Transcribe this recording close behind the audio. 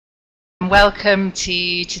Welcome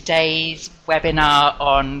to today's webinar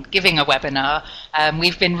on giving a webinar.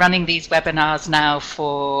 We've been running these webinars now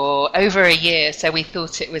for over a year, so we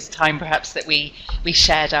thought it was time perhaps that we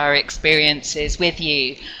shared our experiences with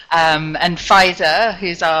you. And Faiza,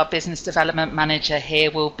 who's our business development manager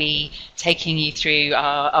here, will be taking you through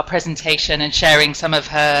our presentation and sharing some of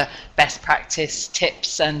her best practice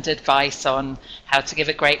tips and advice on how to give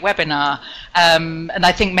a great webinar. And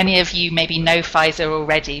I think many of you maybe know Faiza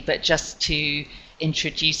already, but just to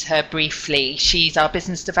introduce her briefly, she's our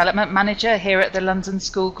business development manager here at the London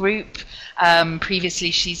School Group.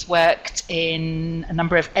 Previously, she's worked in a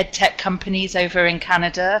number of edtech companies over in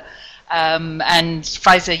Canada. And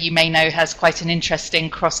Faiza, you may know, has quite an interesting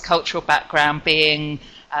cross-cultural background, being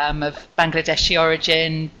of Bangladeshi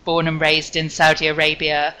origin, born and raised in Saudi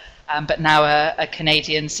Arabia, but now a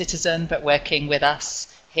Canadian citizen, but working with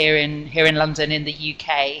us here in London in the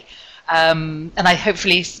UK. And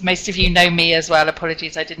hopefully most of you know me as well.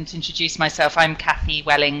 Apologies, I didn't introduce myself. I'm Kathy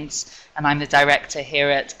Wellings, and I'm the director here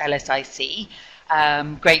at LSIC.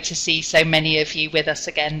 Great to see so many of you with us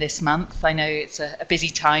again this month. I know it's a busy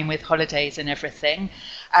time with holidays and everything.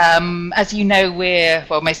 As you know,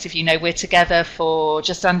 most of you know, we're together for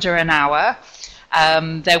just under an hour.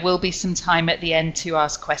 There will be some time at the end to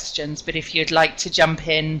ask questions, but if you'd like to jump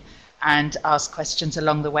in and ask questions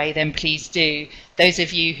along the way, then please do. Those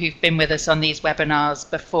of you who've been with us on these webinars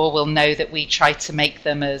before will know that we try to make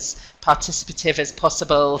them as participative as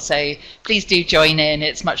possible, so please do join in.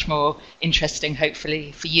 It's much more interesting,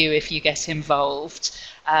 hopefully, for you if you get involved.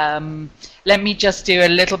 Let me just do a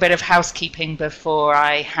little bit of housekeeping before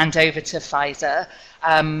I hand over to Faiza.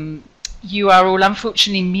 You are all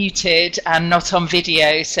unfortunately muted and not on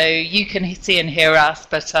video, so you can see and hear us,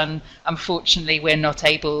 but unfortunately we're not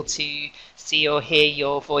able to see or hear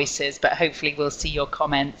your voices, but hopefully we'll see your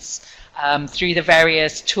comments through the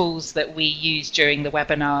various tools that we use during the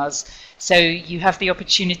webinars. So you have the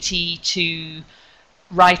opportunity to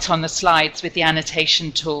write on the slides with the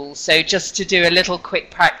annotation tool. So just to do a little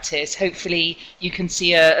quick practice, hopefully you can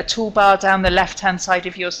see a toolbar down the left-hand side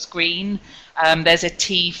of your screen. There's a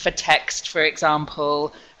T for text, for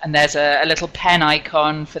example, and there's a little pen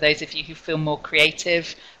icon for those of you who feel more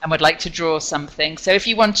creative and would like to draw something. So if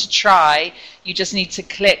you want to try, you just need to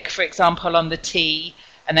click, for example, on the T,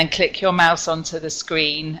 and then click your mouse onto the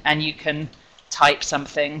screen, and you can type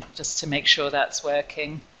something just to make sure that's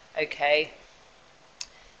working. Okay,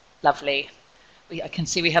 lovely. I can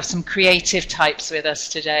see we have some creative types with us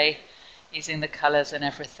today, using the colours and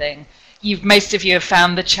everything. Most of you have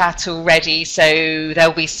found the chat already, so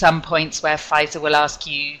there'll be some points where Faiza will ask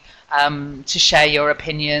you to share your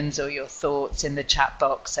opinions or your thoughts in the chat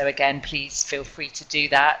box. So again, please feel free to do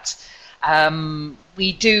that.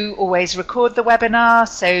 We do always record the webinar,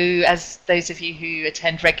 so as those of you who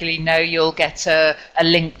attend regularly know, you'll get a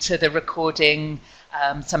link to the recording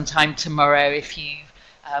sometime tomorrow. If you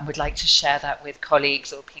would like to share that with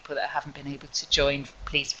colleagues or people that haven't been able to join,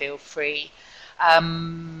 please feel free.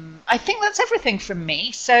 I think that's everything from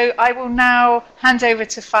me, so I will now hand over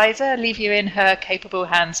to Faiza, leave you in her capable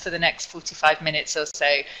hands for the next 45 minutes or so.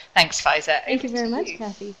 Thanks, Faiza. Thank you very much,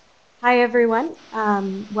 Kathy. Hi, everyone.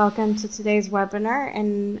 Welcome to today's webinar.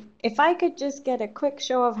 And if I could just get a quick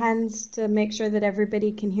show of hands to make sure that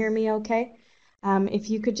everybody can hear me okay. If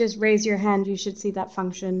you could just raise your hand, you should see that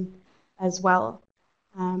function as well.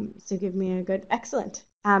 So give me a good, excellent.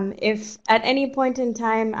 If at any point in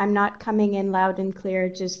time I'm not coming in loud and clear,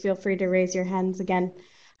 just feel free to raise your hands again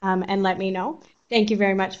and let me know. Thank you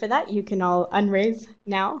very much for that. You can all unraise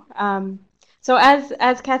now. So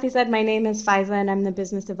as Kathy said, my name is Faiza and I'm the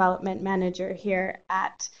Business Development Manager here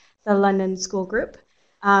at the London School Group.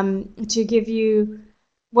 To give you,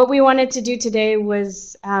 what we wanted to do today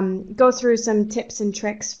was go through some tips and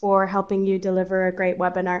tricks for helping you deliver a great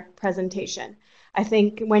webinar presentation. I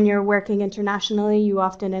think when you're working internationally, you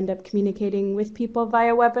often end up communicating with people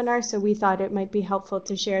via webinar, so we thought it might be helpful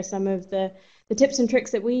to share some of the tips and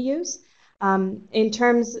tricks that we use. In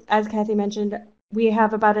terms, as Kathy mentioned, we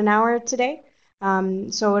have about an hour today,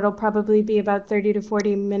 so it'll probably be about 30 to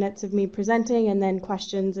 40 minutes of me presenting and then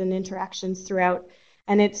questions and interactions throughout.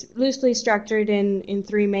 And it's loosely structured in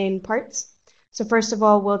three main parts. So first of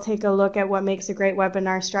all, we'll take a look at what makes a great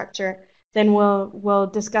webinar structure. Then we'll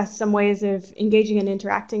discuss some ways of engaging and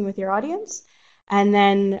interacting with your audience. And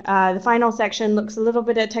then the final section looks a little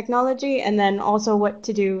bit at technology and then also what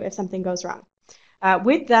to do if something goes wrong.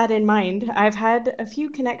 With that in mind, I've had a few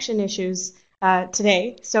connection issues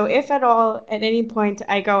today. So if at all, at any point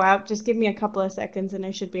I go out, just give me a couple of seconds and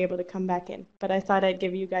I should be able to come back in. But I thought I'd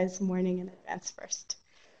give you guys some warning in advance first.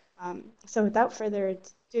 So without further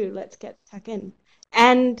ado, let's get stuck in.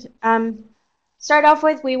 And start off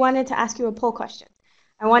with, we wanted to ask you a poll question.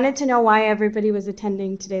 I wanted to know why everybody was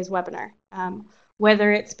attending today's webinar,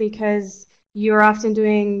 whether it's because you're often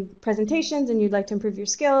doing presentations and you'd like to improve your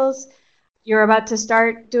skills, you're about to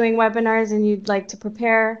start doing webinars and you'd like to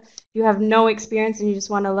prepare, you have no experience and you just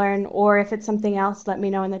want to learn, or if it's something else, let me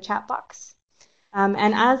know in the chat box.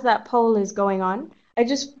 And as that poll is going on, I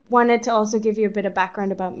just wanted to also give you a bit of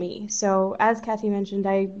background about me. So as Kathy mentioned,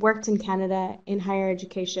 I worked in Canada in higher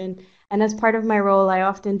education, and as part of my role, I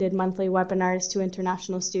often did monthly webinars to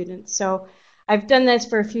international students. So I've done this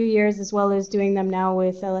for a few years as well as doing them now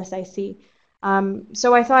with LSIC.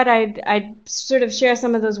 So I thought I'd sort of share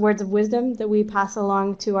some of those words of wisdom that we pass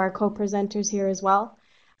along to our co-presenters here as well.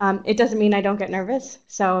 It doesn't mean I don't get nervous,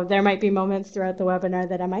 so there might be moments throughout the webinar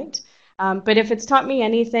that I might. But if it's taught me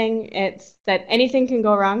anything, it's that anything can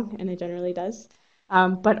go wrong, and it generally does,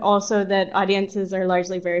 but also that audiences are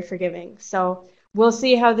largely very forgiving. So we'll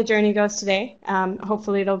see how the journey goes today.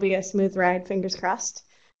 Hopefully it'll be a smooth ride, fingers crossed.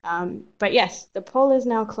 But yes, the poll is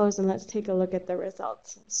now closed, and let's take a look at the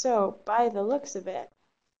results. So by the looks of it,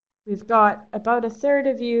 we've got about a third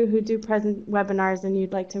of you who do present webinars and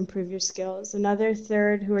you'd like to improve your skills, another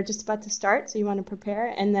third who are just about to start, so you want to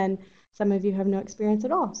prepare, and then some of you have no experience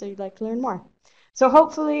at all, so you'd like to learn more. So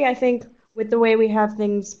hopefully, I think with the way we have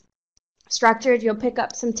things structured, you'll pick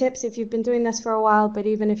up some tips if you've been doing this for a while, but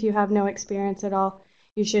even if you have no experience at all,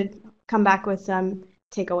 you should come back with some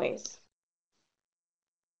takeaways.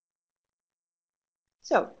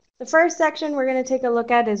 So the first section we're going to take a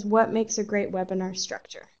look at is what makes a great webinar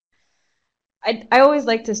structure. I always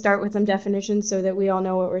like to start with some definitions so that we all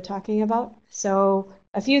know what we're talking about. So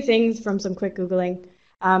a few things from some quick Googling.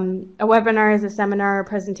 A webinar is a seminar or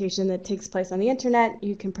presentation that takes place on the internet.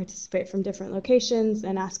 You can participate from different locations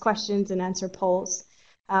and ask questions and answer polls.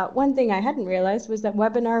 One thing I hadn't realized was that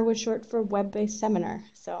webinar was short for web-based seminar.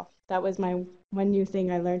 So that was my one new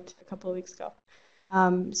thing I learned a couple of weeks ago.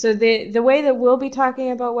 So the way that we'll be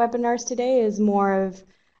talking about webinars today is more of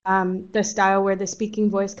the style where the speaking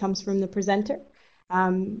voice comes from the presenter.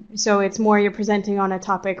 So it's more you're presenting on a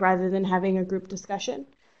topic rather than having a group discussion.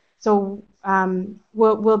 So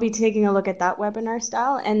we'll be taking a look at that webinar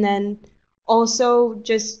style. And then also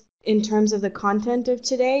just in terms of the content of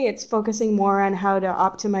today, it's focusing more on how to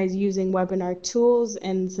optimize using webinar tools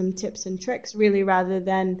and some tips and tricks, really, rather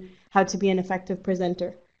than how to be an effective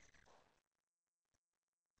presenter.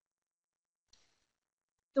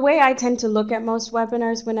 The way I tend to look at most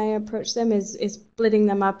webinars when I approach them is splitting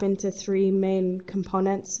them up into three main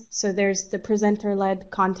components. So there's the presenter-led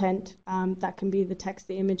content, that can be the text,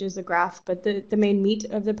 the images, the graph, but the main meat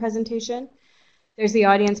of the presentation. There's the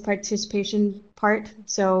audience participation part,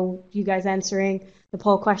 so you guys answering the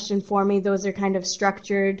poll question for me. Those are kind of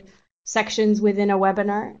structured sections within a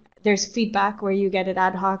webinar. There's feedback where you get it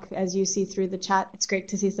ad hoc as you see through the chat. It's great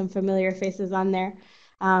to see some familiar faces on there.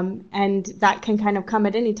 And that can kind of come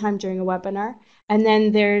at any time during a webinar. And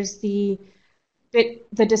then there's the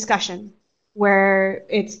discussion, where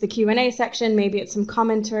it's the Q&A section, maybe it's some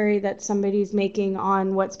commentary that somebody's making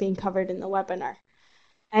on what's being covered in the webinar.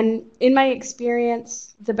 And in my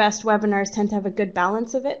experience, the best webinars tend to have a good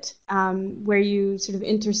balance of it, where you sort of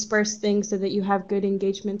intersperse things so that you have good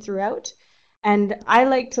engagement throughout. And I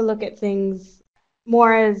like to look at things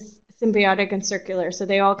more as symbiotic and circular, so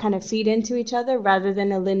they all kind of feed into each other rather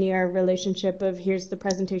than a linear relationship of here's the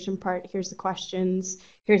presentation part, here's the questions,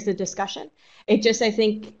 here's the discussion. It just, I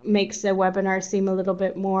think, makes the webinar seem a little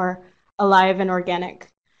bit more alive and organic.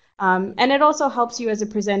 And it also helps you as a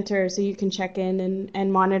presenter, so you can check in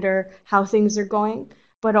and monitor how things are going,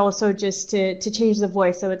 but also just to change the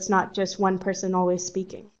voice so it's not just one person always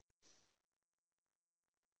speaking.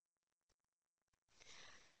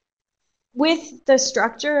 With the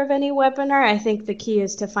structure of any webinar, I think the key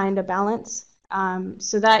is to find a balance.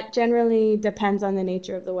 So that generally depends on the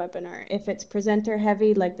nature of the webinar. If it's presenter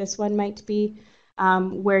heavy, like this one might be,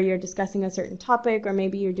 where you're discussing a certain topic, or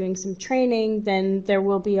maybe you're doing some training, then there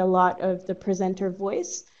will be a lot of the presenter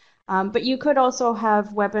voice. But you could also have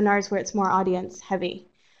webinars where it's more audience heavy.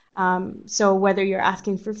 So whether you're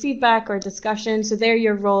asking for feedback or discussion, so there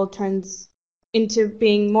your role turns into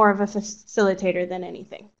being more of a facilitator than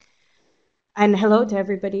anything. And hello to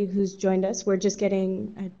everybody who's joined us. We're just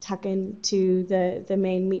getting tucked into the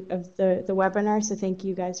main meat of the webinar, so thank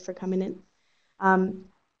you guys for coming in.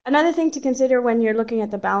 Another thing to consider when you're looking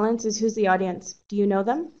at the balance is who's the audience. Do you know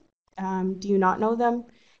them? Do you not know them?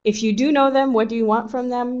 If you do know them, what do you want from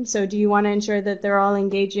them? So do you want to ensure that they're all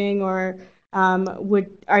engaging, or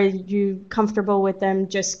are you comfortable with them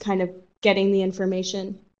just kind of getting the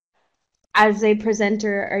information? As a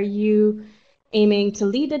presenter, are you aiming to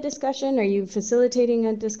lead a discussion? Are you facilitating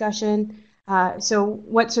a discussion? So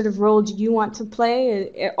what sort of role do you want to play?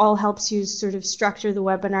 It all helps you sort of structure the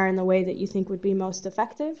webinar in the way that you think would be most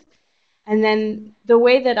effective. And then the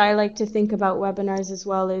way that I like to think about webinars as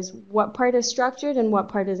well is what part is structured and what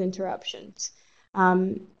part is interruptions.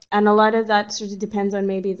 And a lot of that sort of depends on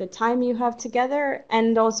maybe the time you have together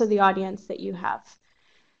and also the audience that you have.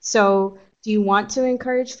 So do you want to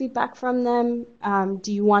encourage feedback from them?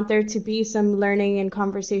 Do you want there to be some learning and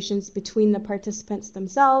conversations between the participants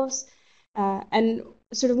themselves? And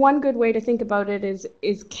sort of one good way to think about it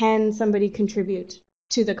is can somebody contribute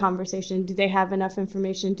to the conversation? Do they have enough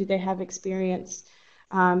information? Do they have experience?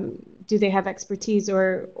 Do they have expertise?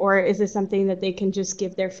 Or is this something that they can just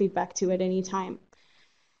give their feedback to at any time?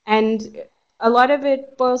 And a lot of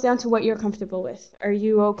it boils down to what you're comfortable with. Are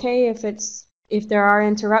you okay if there are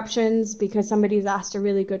interruptions because somebody's asked a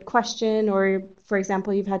really good question, or for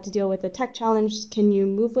example, you've had to deal with a tech challenge, can you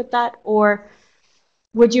move with that? Or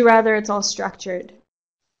would you rather it's all structured?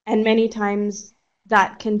 And many times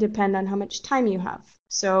that can depend on how much time you have.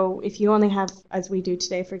 So if you only have, as we do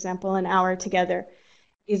today, for example, an hour together,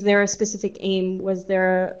 is there a specific aim? Was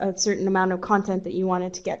there a certain amount of content that you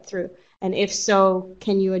wanted to get through? And if so,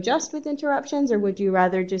 can you adjust with interruptions, or would you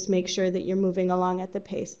rather just make sure that you're moving along at the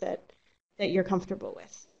pace that you're comfortable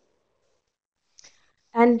with?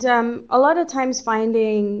 And a lot of times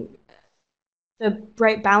finding the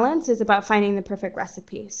right balance is about finding the perfect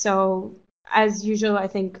recipe. So as usual, I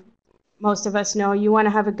think most of us know you want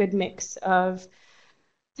to have a good mix of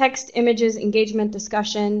text, images, engagement,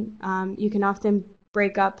 discussion. You can often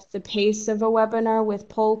break up the pace of a webinar with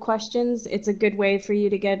poll questions. It's a good way for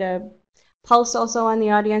you to get a pulse also on the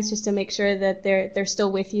audience, just to make sure that they're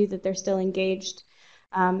still with you, that they're still engaged.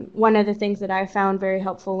 One of the things that I found very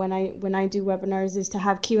helpful when I do webinars is to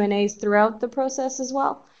have Q&As throughout the process as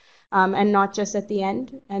well, and not just at the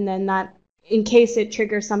end. And then that, in case it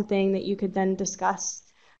triggers something that you could then discuss.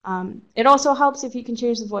 It also helps if you can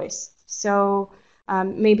change the voice. So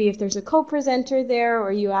maybe if there's a co-presenter there,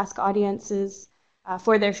 or you ask audiences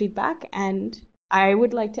for their feedback. And I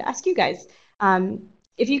would like to ask you guys,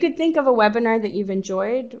 if you could think of a webinar that you've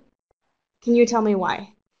enjoyed, can you tell me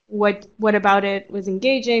why? What about it was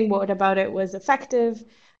engaging? What about it was effective?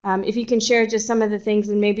 If you can share just some of the things,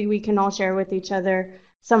 and maybe we can all share with each other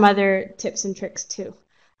some other tips and tricks too.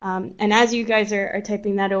 And as you guys are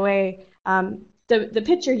typing that away, the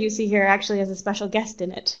picture you see here actually has a special guest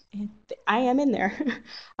in it. I am in there.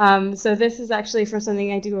 So this is actually from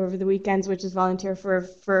something I do over the weekends, which is volunteer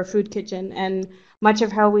for a food kitchen. And much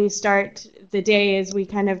of how we start the day is we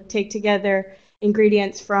kind of take together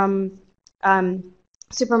ingredients from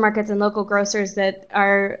supermarkets and local grocers that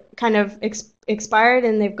are kind of expired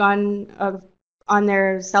and they've gone on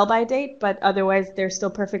their sell-by date, but otherwise they're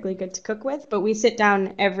still perfectly good to cook with. But we sit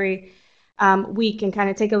down every week and kind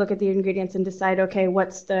of take a look at the ingredients and decide, okay,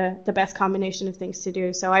 what's the best combination of things to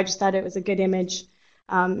do. So I just thought it was a good image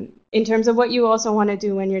in terms of what you also want to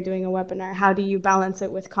do when you're doing a webinar. How do you balance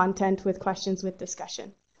it with content, with questions, with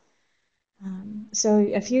discussion? So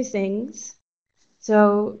a few things.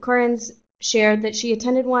 So Corinne's shared that she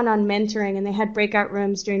attended one on mentoring, and they had breakout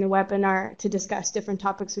rooms during the webinar to discuss different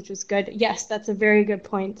topics, which was good. Yes, that's a very good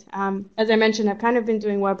point. As I mentioned, I've kind of been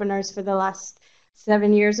doing webinars for the last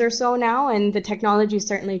 7 years or so now, and the technology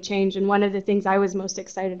certainly changed. And one of the things I was most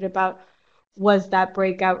excited about was that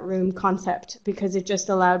breakout room concept, because it just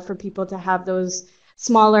allowed for people to have those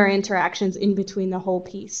smaller interactions in between the whole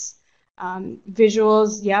piece.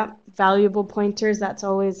 Visuals, yeah, valuable pointers, that's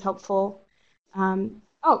always helpful.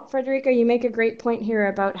 Oh, Frederica, you make a great point here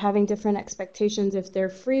about having different expectations if they're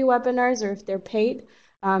free webinars or if they're paid.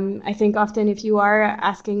 I think often if you are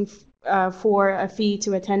asking for a fee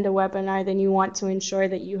to attend a webinar, then you want to ensure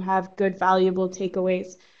that you have good, valuable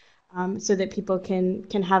takeaways so that people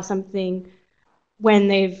can have something when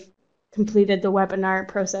they've completed the webinar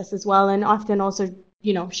process as well. And often also,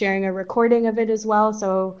 sharing a recording of it as well.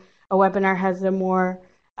 So a webinar has a more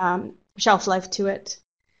shelf life to it.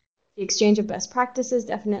 The exchange of best practices,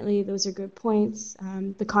 definitely, those are good points.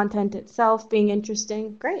 The content itself being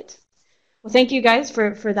interesting, great. Well, thank you guys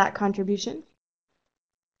for that contribution.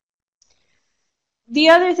 The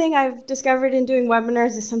other thing I've discovered in doing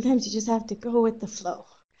webinars is sometimes you just have to go with the flow,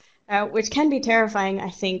 which can be terrifying, I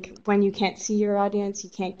think, when you can't see your audience, you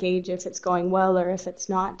can't gauge if it's going well or if it's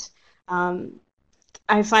not.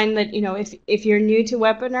 I find that, if you're new to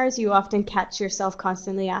webinars, you often catch yourself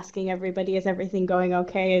constantly asking everybody, is everything going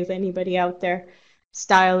okay? Is anybody out there?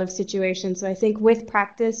 Style of situation. So I think with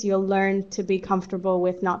practice, you'll learn to be comfortable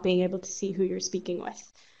with not being able to see who you're speaking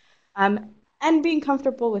with, and being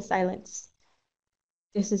comfortable with silence.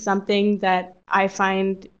 This is something that I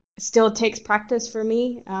find still takes practice for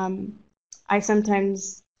me. I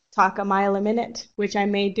sometimes talk a mile a minute, which I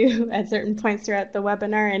may do at certain points throughout the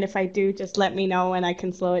webinar. And if I do, just let me know and I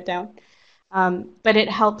can slow it down. But it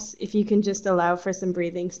helps if you can just allow for some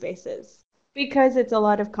breathing spaces. Because it's a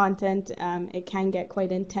lot of content, it can get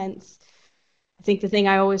quite intense. I think the thing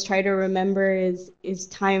I always try to remember is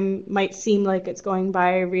time might seem like it's going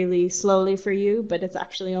by really slowly for you, but it's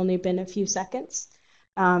actually only been a few seconds.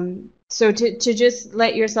 So to just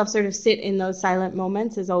let yourself sort of sit in those silent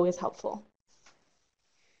moments is always helpful.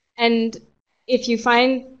 And if you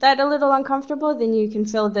find that a little uncomfortable, then you can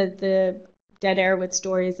fill the dead air with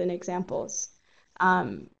stories and examples.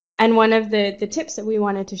 And one of the tips that we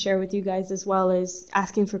wanted to share with you guys as well is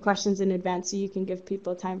asking for questions in advance so you can give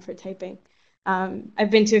people time for typing.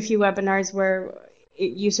 I've been to a few webinars where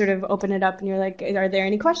you sort of open it up and you're like, are there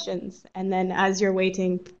any questions? And then as you're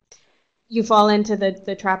waiting, you fall into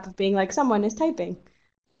the trap of being like, someone is typing.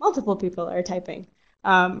 Multiple people are typing,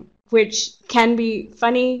 which can be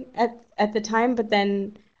funny at the time, but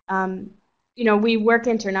then, we work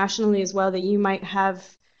internationally as well, that you might have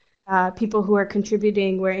people who are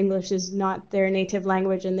contributing where English is not their native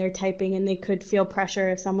language and they're typing, and they could feel pressure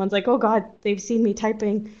if someone's like, oh God, they've seen me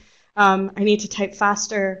typing. I need to type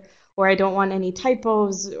faster, or I don't want any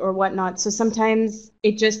typos or whatnot. So sometimes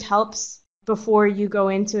it just helps before you go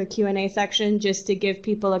into a Q&A section just to give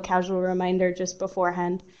people a casual reminder just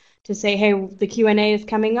beforehand to say, hey, the Q&A is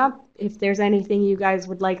coming up. If there's anything you guys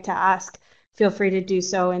would like to ask, feel free to do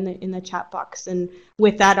so in the chat box. And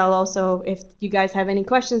with that, I'll also, if you guys have any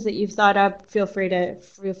questions that you've thought up, feel free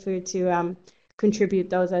to contribute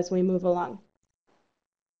those as we move along.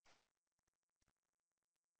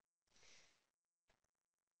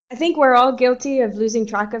 I think we're all guilty of losing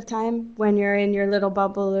track of time when you're in your little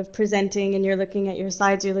bubble of presenting and you're looking at your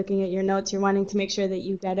slides, you're looking at your notes, you're wanting to make sure that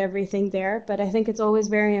you get everything there. But I think it's always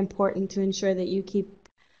very important to ensure that you keep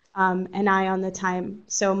an eye on the time.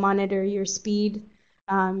 So monitor your speed,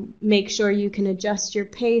 make sure you can adjust your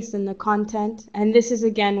pace and the content. And this is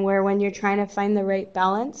again where when you're trying to find the right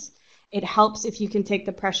balance, it helps if you can take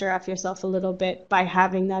the pressure off yourself a little bit by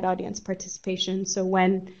having that audience participation. So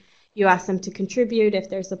when you ask them to contribute, if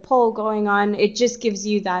there's a poll going on, it just gives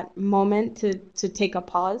you that moment to take a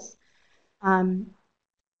pause.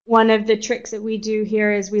 One of the tricks that we do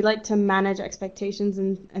here is we like to manage expectations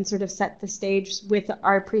and sort of set the stage with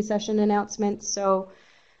our pre-session announcements. So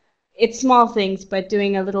it's small things, but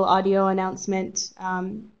doing a little audio announcement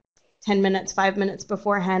 10 minutes, 5 minutes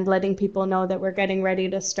beforehand, letting people know that we're getting ready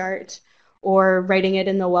to start, or writing it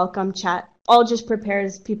in the welcome chat, all just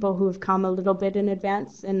prepares people who have come a little bit in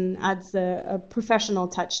advance and adds a professional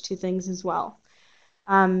touch to things as well.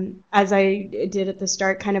 As I did at the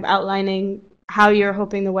start, kind of outlining how you're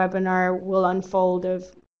hoping the webinar will unfold of,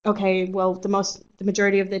 okay, well, the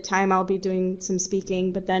majority of the time I'll be doing some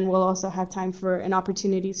speaking, but then we'll also have time for and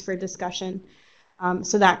opportunities for discussion.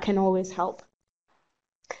 So that can always help.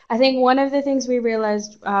 I think one of the things we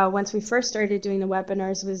realized once we first started doing the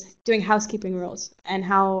webinars was doing housekeeping rules and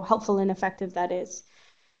how helpful and effective that is.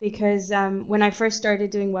 Because when I first started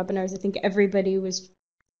doing webinars, I think everybody was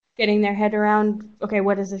getting their head around, okay,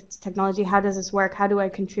 what is this technology? How does this work? How do I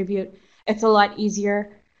contribute? It's a lot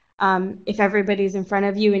easier if everybody's in front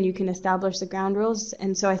of you and you can establish the ground rules.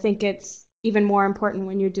 And so I think it's even more important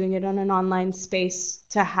when you're doing it on an online space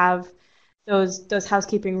to have those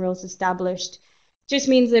housekeeping rules established. Just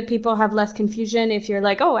means that people have less confusion if you're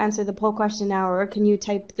like, oh, answer the poll question now, or can you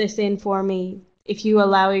type this in for me? If you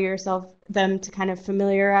allow them to kind of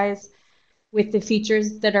familiarize with the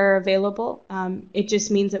features that are available, it just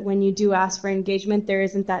means that when you do ask for engagement, there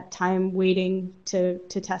isn't that time waiting to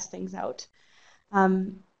test things out.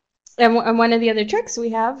 And one of the other tricks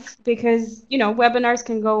we have, because webinars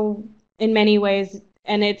can go in many ways,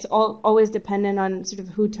 and it's always dependent on sort of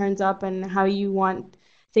who turns up and how you want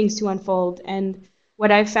things to unfold. And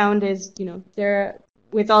what I've found is,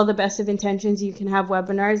 with all the best of intentions, you can have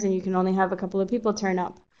webinars and you can only have a couple of people turn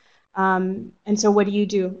up. And so what do you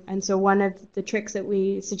do? And so one of the tricks that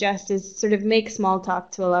we suggest is sort of make small talk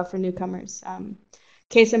to allow for newcomers.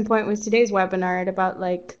 Case in point was today's webinar at about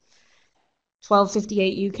like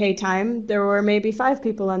 12:58 UK time. There were maybe 5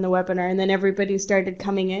 people on the webinar, and then everybody started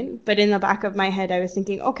coming in. But in the back of my head, I was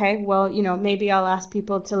thinking, okay, well, maybe I'll ask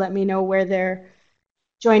people to let me know where they're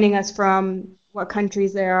joining us from, what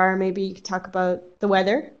countries there are. Maybe you could talk about the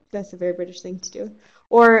weather. That's a very British thing to do.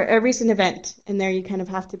 Or a recent event. And there you kind of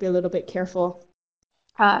have to be a little bit careful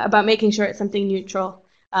about making sure it's something neutral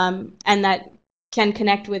and that can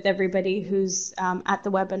connect with everybody who's at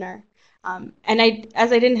the webinar. And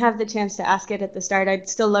as I didn't have the chance to ask it at the start, I'd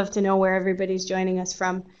still love to know where everybody's joining us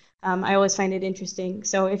from. I always find it interesting.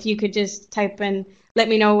 So if you could just type in, let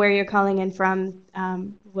me know where you're calling in from,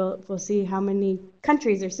 we'll see how many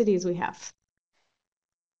countries or cities we have.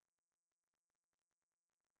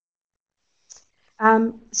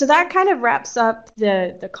 So that kind of wraps up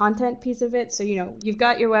the content piece of it. So, you've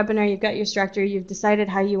got your webinar, you've got your structure, you've decided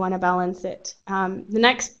how you want to balance it. The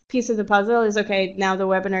next piece of the puzzle is, okay, now the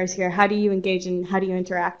webinar is here. How do you engage and how do you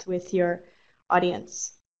interact with your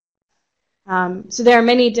audience? So there are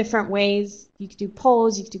many different ways. You could do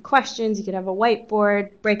polls, you could do questions, you could have a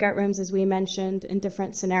whiteboard, breakout rooms, as we mentioned, in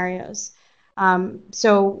different scenarios.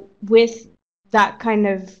 So with that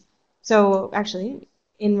so actually,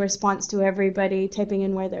 in response to everybody typing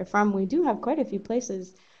in where they're from, we do have quite a few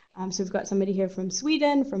places. So we've got somebody here from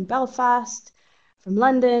Sweden, from Belfast, from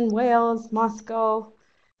London, Wales, Moscow,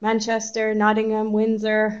 Manchester, Nottingham,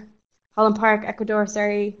 Windsor, Holland Park, Ecuador,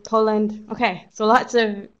 sorry, Poland. Okay, so lots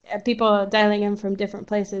of people dialing in from different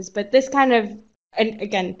places. But this kind of, and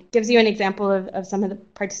again, gives you an example of some of the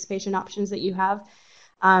participation options that you have.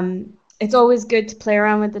 It's always good to play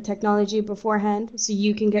around with the technology beforehand so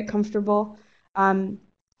you can get comfortable.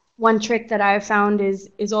 One trick that I've found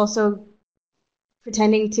is also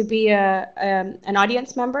pretending to be an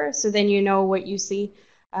audience member, so then you know what you see.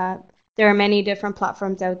 There are many different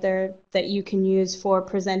platforms out there that you can use for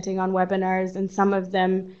presenting on webinars, and some of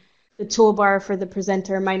them, the toolbar for the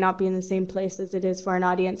presenter might not be in the same place as it is for an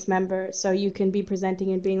audience member. So you can be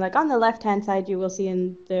presenting and being like, on the left-hand side, you will see,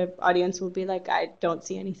 and the audience will be like, I don't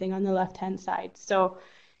see anything on the left-hand side. So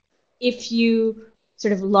if you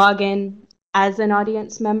sort of log in as an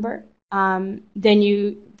audience member,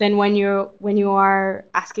 then when you are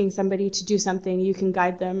asking somebody to do something, you can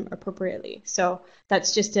guide them appropriately. So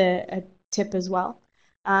that's just a tip as well.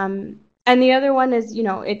 And the other one is,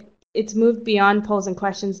 it's moved beyond polls and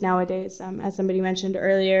questions nowadays. As somebody mentioned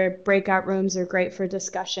earlier, breakout rooms are great for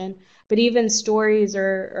discussion, but even stories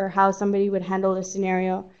or how somebody would handle a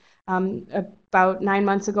scenario. About 9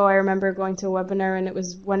 months ago, I remember going to a webinar, and it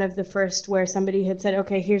was one of the first where somebody had said,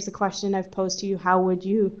 okay, here's the question I've posed to you. How would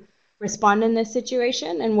you respond in this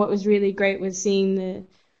situation? And what was really great was seeing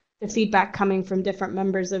the feedback coming from different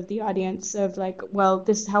members of the audience of like, well,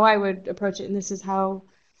 this is how I would approach it, and this is how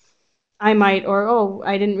I might, or, oh,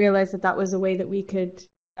 I didn't realize that was a way that we could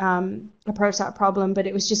approach that problem. But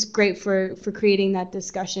it was just great for creating that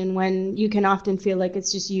discussion when you can often feel like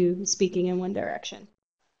it's just you speaking in one direction.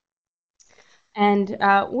 And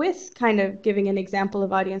with kind of giving an example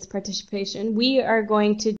of audience participation, we are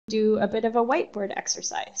going to do a bit of a whiteboard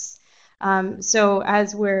exercise. So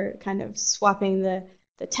as we're kind of swapping the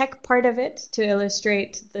tech part of it to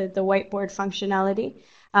illustrate the whiteboard functionality,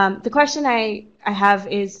 the question I have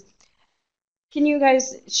is, can you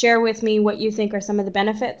guys share with me what you think are some of the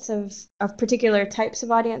benefits of particular types of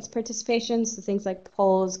audience participation? So things like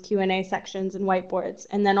polls, Q&A sections, and whiteboards.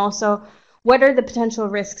 And then also, what are the potential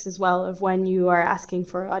risks as well of when you are asking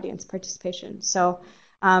for audience participation? So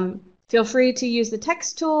feel free to use the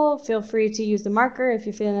text tool. Feel free to use the marker if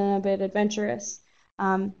you're feeling a bit adventurous.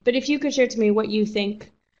 But if you could share to me what you think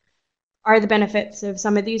are the benefits of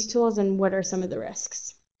some of these tools and what are some of the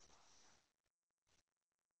risks.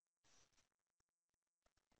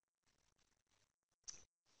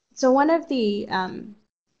 So one of the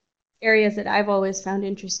areas that I've always found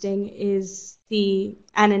interesting is the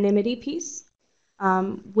anonymity piece.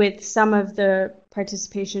 With some of the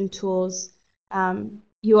participation tools,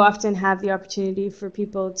 you often have the opportunity for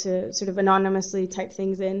people to sort of anonymously type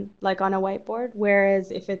things in, like on a whiteboard,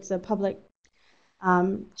 whereas if it's a public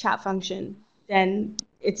chat function, then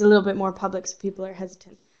it's a little bit more public, so people are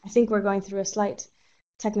hesitant. I think we're going through a slight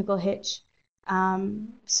technical hitch,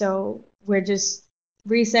 so we're just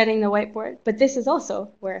resetting the whiteboard, but this is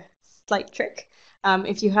also where a slight trick.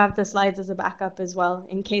 If you have the slides as a backup as well,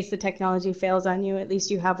 in case the technology fails on you, at least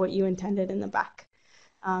you have what you intended in the back.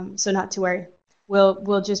 So not to worry.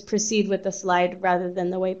 We'll just proceed with the slide rather than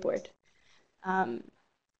the whiteboard.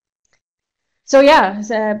 So yeah,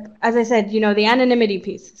 as I said, the anonymity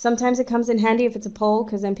piece. Sometimes it comes in handy if it's a poll,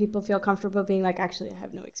 because then people feel comfortable being like, actually, I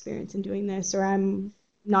have no experience in doing this, or I'm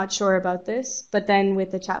not sure about this. But then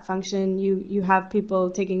with the chat function, you have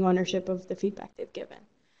people taking ownership of the feedback they've given.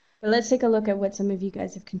 But let's take a look at what some of you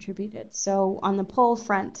guys have contributed. So on the poll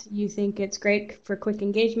front, you think it's great for quick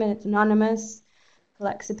engagement, it's anonymous,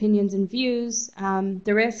 collects opinions and views.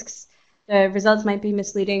 The risks, the results might be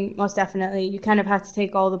misleading, most definitely. You kind of have to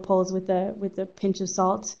take all the polls with a pinch of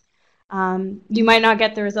salt. You might not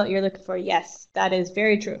get the result you're looking for. Yes, that is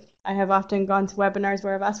very true. I have often gone to webinars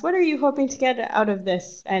where I've asked, what are you hoping to get out of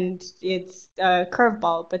this? And it's a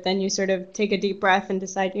curveball, but then you sort of take a deep breath and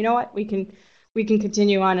decide, you know what, we can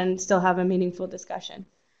continue on and still have a meaningful discussion.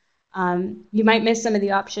 You might miss some of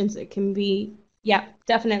the options. It can be, yeah,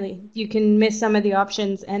 definitely. You can miss some of the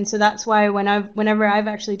options. And so that's why whenever I've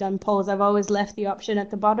actually done polls, I've always left the option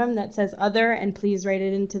at the bottom that says other, and please write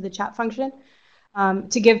it into the chat function,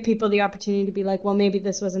 to give people the opportunity to be like, well, maybe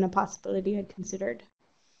this wasn't a possibility I'd considered.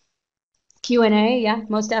 Q&A, yeah,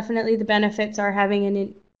 most definitely the benefits are having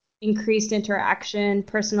an increased interaction,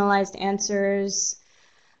 personalized answers.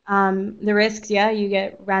 The risks, yeah, you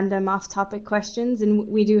get random off-topic questions, and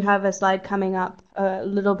we do have a slide coming up a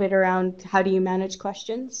little bit around how do you manage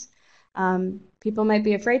questions. People might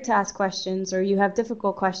be afraid to ask questions, or you have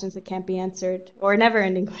difficult questions that can't be answered, or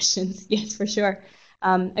never-ending questions, yes, for sure.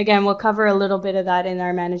 Again, we'll cover a little bit of that in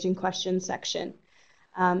our managing questions section.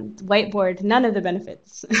 Whiteboard, none of the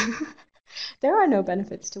benefits. There are no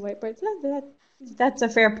benefits to whiteboards. No, that's a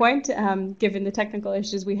fair point, given the technical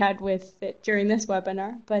issues we had with it during this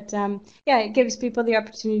webinar. But yeah, it gives people the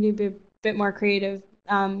opportunity to be a bit more creative.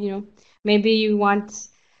 Maybe you want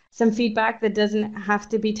some feedback that doesn't have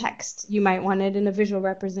to be text. You might want it in a visual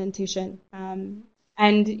representation. And,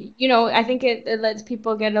 I think it lets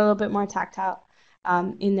people get a little bit more tactile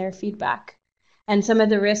in their feedback. And some of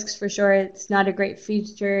the risks, for sure, it's not a great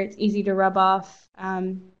feature. It's easy to rub off.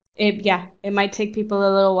 It might take people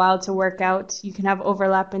a little while to work out. You can have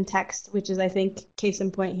overlap in text, which is, I think, case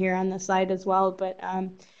in point here on the slide as well. But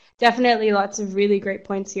definitely lots of really great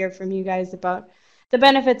points here from you guys about the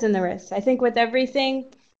benefits and the risks. I think with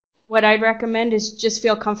everything, what I'd recommend is just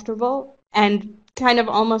feel comfortable and kind of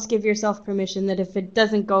almost give yourself permission that if it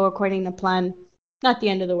doesn't go according to plan, not the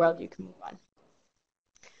end of the world, you can move on.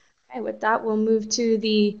 Okay, with that, we'll move to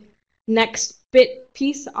the next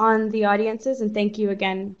piece on the audiences, and thank you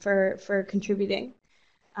again for contributing.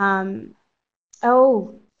 Great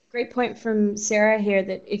point from Sarah here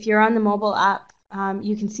that if you're on the mobile app,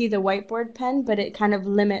 you can see the whiteboard pen, but it kind of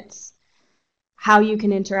limits how you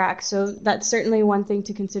can interact. So that's certainly one thing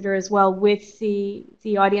to consider as well with the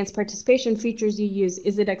audience participation features you use.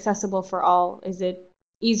 Is it accessible for all? Is it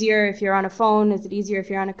easier if you're on a phone? Is it easier if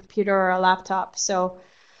you're on a computer or a laptop? So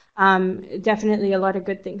definitely a lot of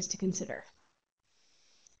good things to consider.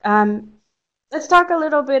 Let's talk a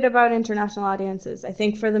little bit about international audiences. I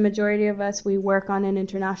think for the majority of us, we work on an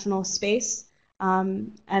international space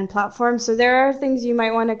and platform. So there are things you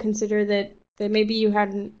might want to consider that maybe you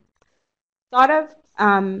hadn't thought of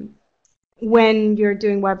when you're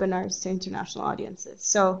doing webinars to international audiences.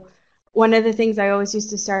 So one of the things I always used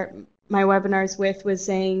to start my webinars with was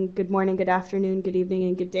saying good morning, good afternoon, good evening,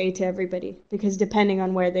 and good day to everybody, because depending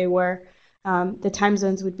on where they were, the time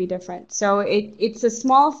zones would be different. So it's a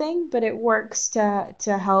small thing, but it works to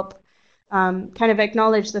help kind of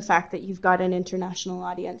acknowledge the fact that you've got an international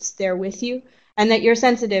audience there with you, and that you're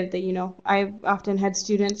sensitive that, I've often had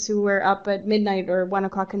students who were up at midnight or 1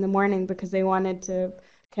 o'clock in the morning because they wanted to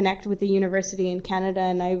connect with the university in Canada.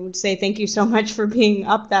 And I would say, thank you so much for being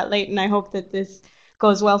up that late. And I hope that this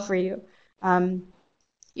goes well for you.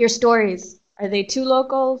 Your stories, are they too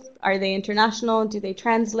local? Are they international? Do they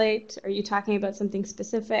translate? Are you talking about something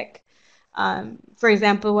specific? For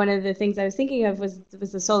example, one of the things I was thinking of was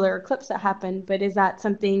the solar eclipse that happened, but is that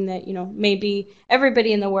something that, maybe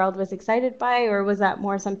everybody in the world was excited by, or was that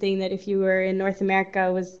more something that if you were in North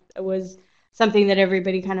America was something that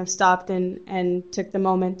everybody kind of stopped and took the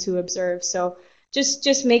moment to observe? So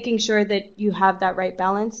just making sure that you have that right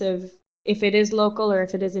balance of if it is local or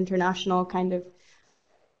if it is international, kind of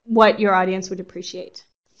what your audience would appreciate.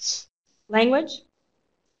 Language.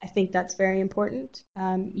 I think that's very important.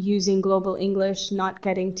 Using global English, not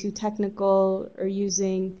getting too technical or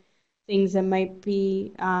using things that might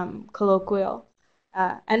be colloquial.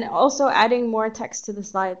 And also adding more text to the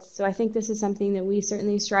slides. So I think this is something that we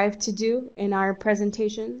certainly strive to do in our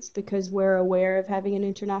presentations, because we're aware of having an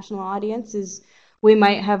international audience is we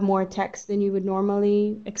might have more text than you would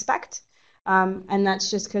normally expect. And that's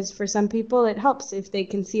just because for some people it helps if they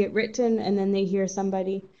can see it written and then they hear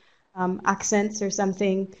somebody accents or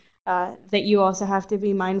something that you also have to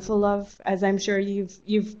be mindful of, as I'm sure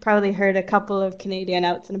you've probably heard a couple of Canadian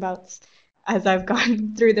outs and abouts as I've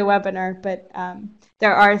gone through the webinar, but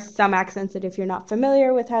there are some accents that if you're not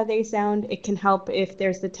familiar with how they sound, it can help if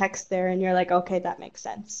there's the text there and you're like, okay, that makes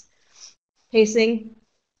sense. Pacing,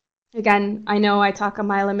 again, I know I talk a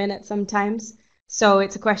mile a minute sometimes, so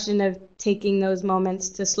it's a question of taking those moments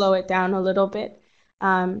to slow it down a little bit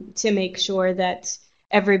to make sure that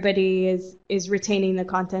everybody is retaining the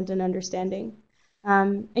content and understanding.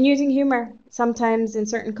 And using humor. Sometimes in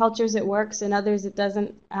certain cultures it works, in others it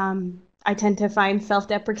doesn't. I tend to find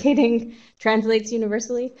self-deprecating translates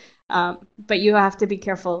universally, but you have to be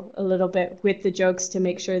careful a little bit with the jokes to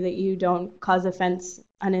make sure that you don't cause offense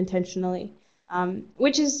unintentionally,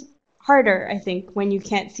 which is harder, I think, when you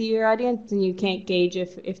can't see your audience and you can't gauge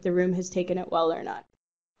if the room has taken it well or not.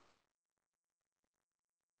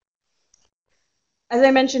 As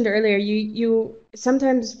I mentioned earlier, you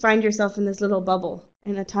sometimes find yourself in this little bubble,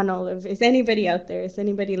 in a tunnel of, is anybody out there? Is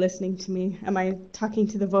anybody listening to me? Am I talking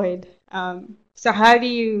to the void? So how do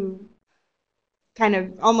you kind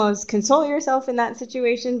of almost console yourself in that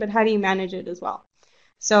situation, but how do you manage it as well?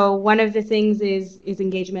 So one of the things is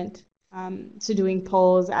engagement. So doing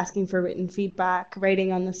polls, asking for written feedback,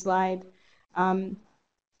 writing on the slide. Um,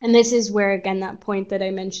 and this is where, again, that point that I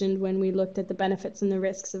mentioned when we looked at the benefits and the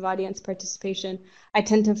risks of audience participation, I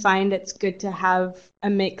tend to find it's good to have a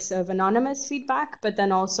mix of anonymous feedback, but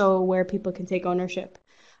then also where people can take ownership.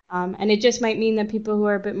 And it just might mean that people who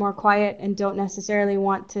are a bit more quiet and don't necessarily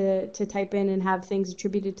want to type in and have things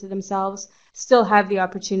attributed to themselves still have the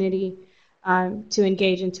opportunity to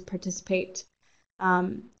engage and to participate.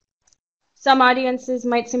 Some audiences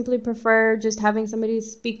might simply prefer just having somebody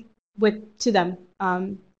speak to them.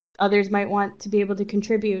 Others might want to be able to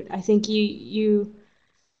contribute. I think you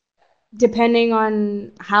depending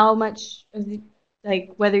on how much of the,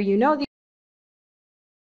 like whether you know the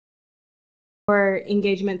or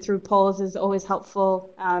engagement through polls is always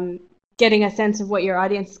helpful. Getting a sense of what your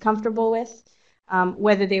audience is comfortable with,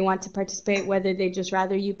 whether they want to participate, whether they just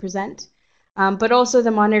rather you present, but also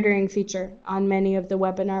the monitoring feature on many of the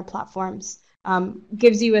webinar platforms.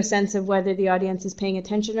 Gives you a sense of whether the audience is paying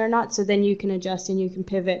attention or not, so then you can adjust and you can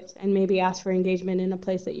pivot and maybe ask for engagement in a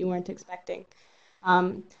place that you weren't expecting.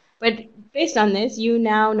 But based on this, you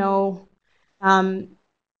now know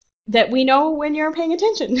that we know when you're paying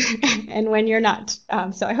attention and when you're not.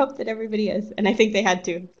 So I hope that everybody is, and I think they had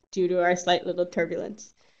to due to our slight little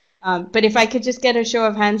turbulence. But if I could just get a show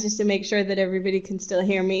of hands just to make sure that everybody can still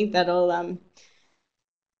hear me, that'll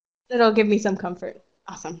give me some comfort.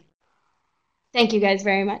 Awesome. Thank you guys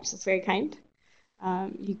very much. That's very kind.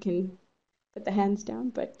 You can put the hands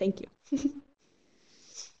down, but thank you.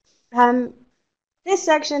 This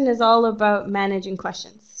section is all about managing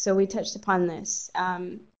questions. So we touched upon this.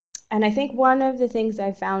 And I think one of the things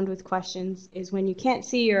I found with questions is when you can't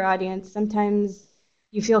see your audience, sometimes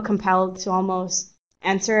you feel compelled to almost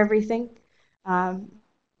answer everything.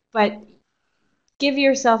 But give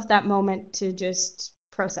yourself that moment to just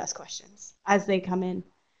process questions as they come in.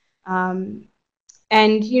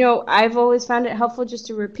 And, you know, I've always found it helpful just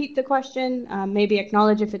to repeat the question, maybe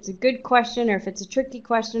acknowledge if it's a good question or if it's a tricky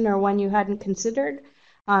question or one you hadn't considered,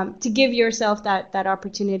 to give yourself that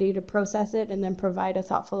opportunity to process it and then provide a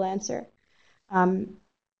thoughtful answer.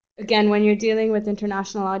 Again, when you're dealing with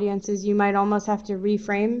international audiences, you might almost have to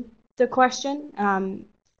reframe the question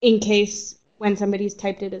in case when somebody's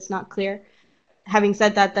typed it, it's not clear. Having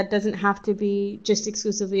said that, that doesn't have to be just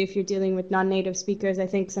exclusively if you're dealing with non-native speakers. I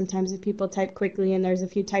think sometimes if people type quickly and there's a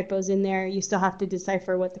few typos in there, you still have to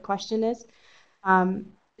decipher what the question is.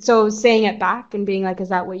 So saying it back and being like, is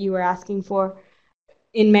that what you were asking for?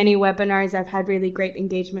 In many webinars, I've had really great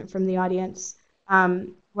engagement from the audience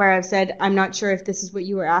where I've said, I'm not sure if this is what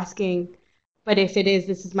you were asking, but if it is,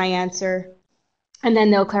 this is my answer. And then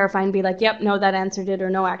they'll clarify and be like, yep, no, that answered it, or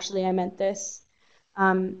no, actually, I meant this.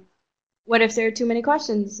 What if there are too many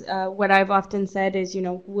questions? What I've often said is, you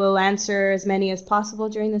know, we'll answer as many as possible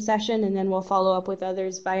during the session, and then we'll follow up with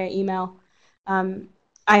others via email.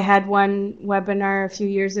 I had one webinar a few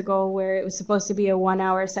years ago where it was supposed to be a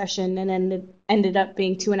 1-hour session and ended up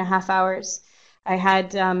being 2.5 hours. I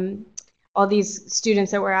had all these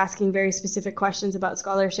students that were asking very specific questions about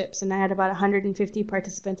scholarships, and I had about 150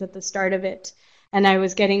 participants at the start of it. And I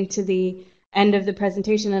was getting to the end of the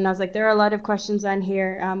presentation and I was like, there are a lot of questions on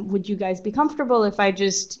here. Would you guys be comfortable if I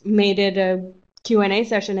just made it a Q&A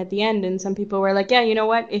session at the end? And some people were like, yeah, you know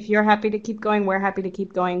what? If you're happy to keep going, we're happy to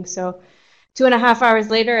keep going. So 2.5 hours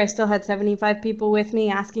later, I still had 75 people with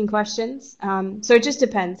me asking questions. So it just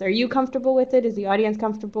depends. Are you comfortable with it? Is the audience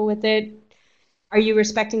comfortable with it? Are you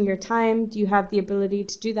respecting your time? Do you have the ability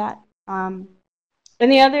to do that?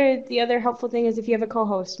 And the other helpful thing is if you have a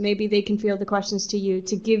co-host, maybe they can field the questions to you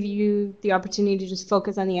to give you the opportunity to just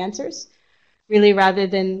focus on the answers, really, rather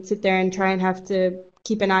than sit there and try and have to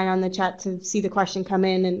keep an eye on the chat to see the question come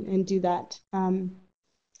in and do that. And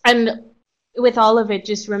with all of it,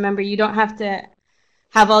 just remember you don't have to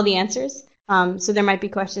have all the answers. So there might be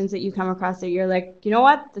questions that you come across that you're like, you know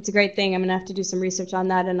what, that's a great thing. I'm going to have to do some research on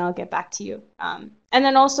that and I'll get back to you. And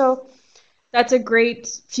then also, That's a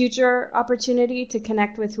great future opportunity to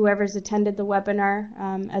connect with whoever's attended the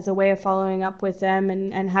webinar as a way of following up with them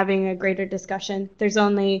and having a greater discussion. There's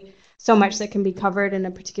only so much that can be covered in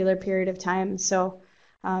a particular period of time, so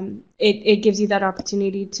it gives you that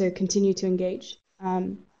opportunity to continue to engage.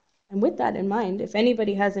 And with that in mind, if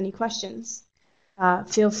anybody has any questions,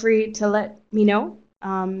 feel free to let me know.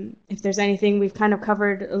 If there's anything, we've kind of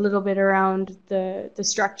covered a little bit around the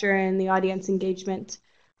structure and the audience engagement.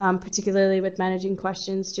 Particularly with managing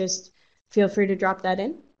questions, just feel free to drop that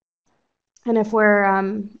in. And if we're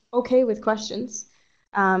okay with questions,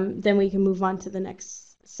 then we can move on to the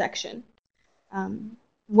next section.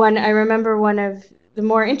 I remember one of the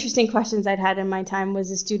more interesting questions I'd had in my time was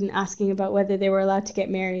a student asking about whether they were allowed to get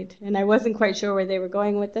married, and I wasn't quite sure where they were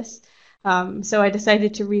going with this. So I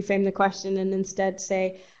decided to reframe the question and instead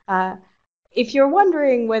say, if you're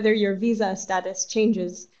wondering whether your visa status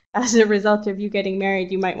changes as a result of you getting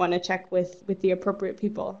married, you might want to check with the appropriate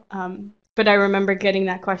people. But I remember getting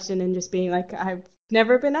that question and just being like, I've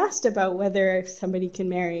never been asked about whether somebody can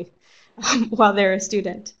marry while they're a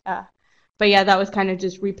student. But yeah, that was kind of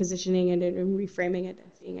just repositioning it and reframing it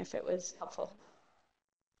and seeing if it was helpful.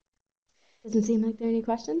 Doesn't seem like there are any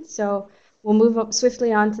questions, so we'll move up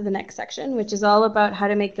swiftly on to the next section, which is all about how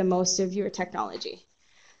to make the most of your technology.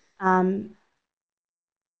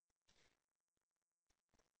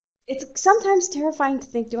 It's sometimes terrifying to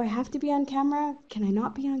think, do I have to be on camera? Can I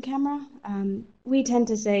not be on camera? We tend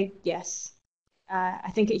to say yes. I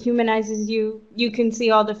think it humanizes you. You can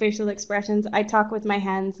see all the facial expressions. I talk with my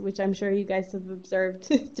hands, which I'm sure you guys have observed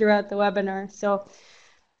throughout the webinar. So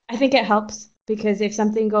I think it helps because if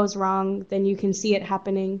something goes wrong, then you can see it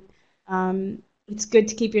happening. It's good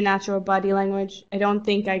to keep your natural body language. I don't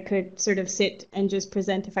think I could sort of sit and just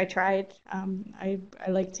present if I tried. I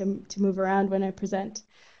like to move around when I present.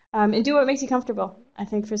 And do what makes you comfortable. I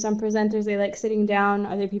think for some presenters, they like sitting down.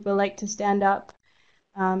 Other people like to stand up.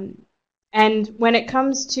 And when it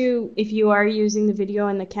comes to if you are using the video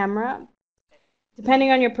and the camera,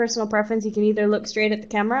 depending on your personal preference, you can either look straight at the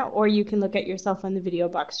camera or you can look at yourself on the video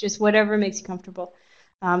box, just whatever makes you comfortable.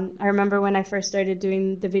 I remember when I first started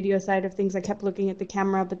doing the video side of things, I kept looking at the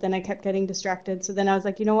camera, but then I kept getting distracted. So then I was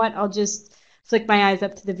like, you know what? I'll just flick my eyes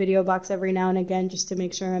up to the video box every now and again just to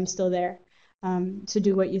make sure I'm still there. To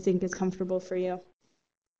do what you think is comfortable for you.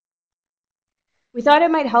 We thought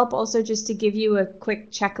it might help also just to give you a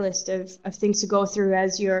quick checklist of things to go through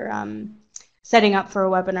as you're setting up for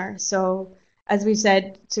a webinar. So as we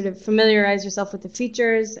said, sort of familiarize yourself with the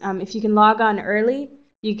features. If you can log on early,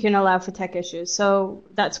 you can allow for tech issues. So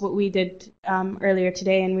that's what we did earlier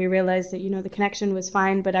today, and we realized that the connection was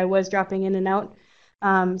fine, but I was dropping in and out.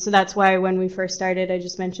 So that's why when we first started, I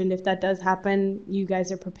just mentioned if that does happen, you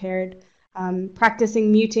guys are prepared. Practicing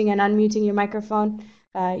muting and unmuting your microphone.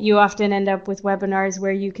 You often end up with webinars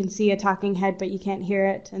where you can see a talking head, but you can't hear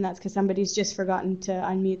it, and that's because somebody's just forgotten to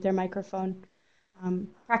unmute their microphone.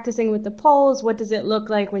 Practicing with the polls. What does it look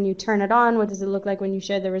like when you turn it on? What does it look like when you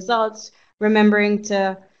share the results? Remembering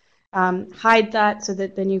to hide that so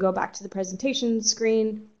that then you go back to the presentation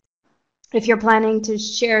screen. If you're planning to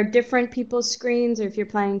share different people's screens or if you're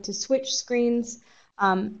planning to switch screens,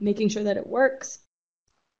 making sure that it works.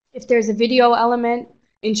 If there's a video element,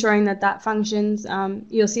 ensuring that that functions.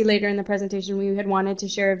 You'll see later in the presentation we had wanted to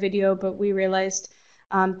share a video, but we realized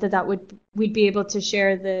we'd be able to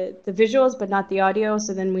share the visuals but not the audio,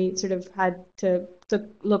 so then we sort of had to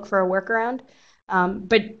look for a workaround.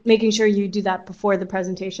 But making sure you do that before the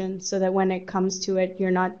presentation so that when it comes to it,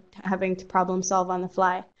 you're not having to problem solve on the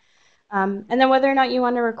fly. And then whether or not you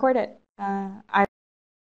want to record it.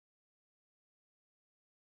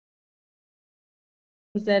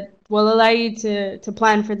 That will allow you to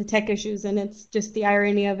plan for the tech issues, and it's just the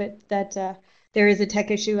irony of it that there is a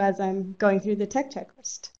tech issue as I'm going through the tech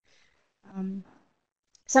checklist.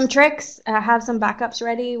 Some tricks, have some backups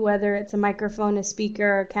ready, whether it's a microphone, a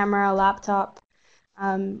speaker, a camera, a laptop.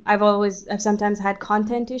 I've sometimes had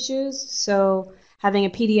content issues, so having a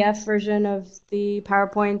PDF version of the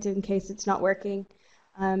PowerPoint in case it's not working.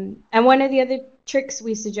 And one of the other tricks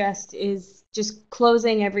we suggest is just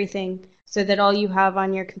closing everything so that all you have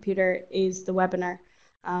on your computer is the webinar.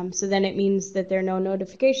 So then it means that there are no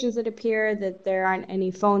notifications that appear, that there aren't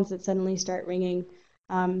any phones that suddenly start ringing.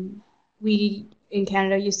 We in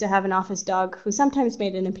Canada used to have an office dog who sometimes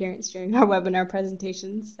made an appearance during our webinar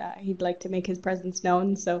presentations. He'd like to make his presence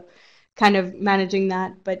known, so kind of managing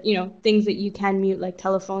that. But things that you can mute, like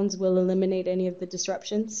telephones, will eliminate any of the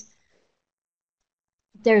disruptions.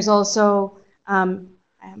 There's also, I am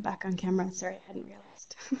back on camera, sorry, I hadn't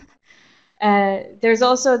realized. There's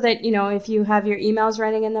also that, if you have your emails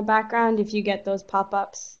running in the background, if you get those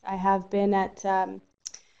pop-ups. I have been at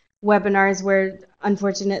webinars where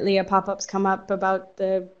unfortunately a pop-up's come up about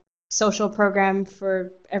the social program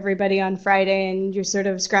for everybody on Friday, and you're sort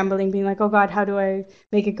of scrambling, being like, oh God, how do I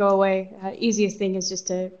make it go away? Easiest thing is just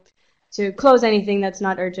to close anything that's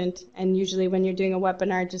not urgent. And usually when you're doing a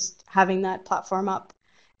webinar, just having that platform up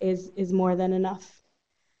is more than enough.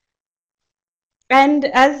 And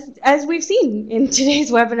as we've seen in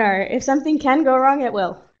today's webinar, if something can go wrong, it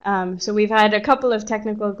will. So we've had a couple of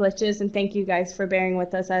technical glitches, and thank you guys for bearing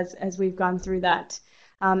with us as we've gone through that.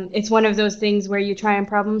 It's one of those things where you try and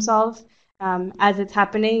problem solve as it's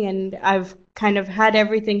happening, and I've kind of had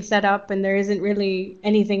everything set up, and there isn't really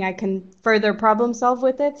anything I can further problem solve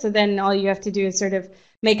with it. So then all you have to do is sort of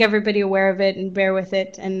make everybody aware of it and bear with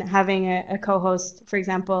it, and having a co-host, for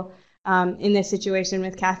example, in this situation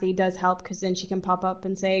with Kathy does help, because then she can pop up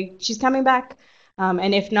and say she's coming back.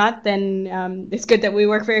 And if not, then it's good that we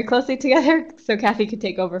work very closely together, so Kathy could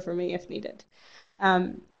take over for me if needed.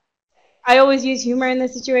 I always use humor in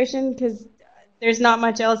this situation because there's not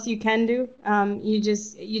much else you can do. You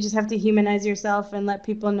just have to humanize yourself and let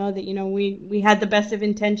people know that we had the best of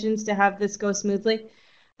intentions to have this go smoothly,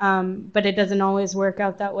 but it doesn't always work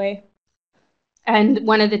out that way. And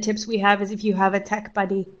one of the tips we have is if you have a tech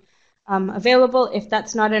buddy available. If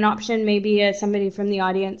that's not an option, maybe somebody from the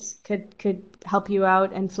audience could help you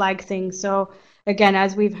out and flag things. So again,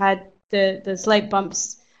 as we've had the slight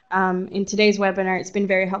bumps in today's webinar, it's been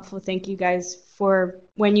very helpful. Thank you guys for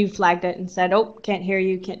when you flagged it and said, oh, can't hear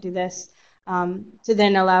you, can't do this, to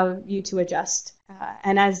then allow you to adjust.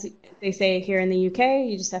 And as they say here in the UK,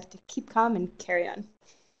 you just have to keep calm and carry on.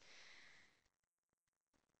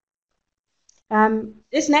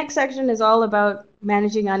 This next section is all about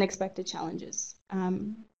managing unexpected challenges.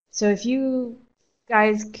 So if you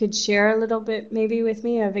guys could share a little bit maybe with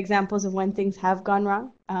me of examples of when things have gone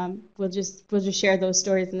wrong, we'll just share those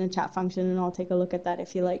stories in the chat function, and I'll take a look at that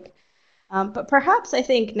if you like. But perhaps I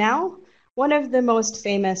think now one of the most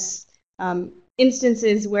famous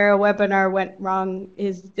instances where a webinar went wrong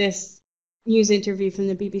is this news interview from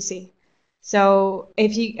the BBC. So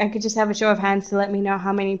if I could just have a show of hands to let me know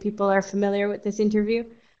how many people are familiar with this interview.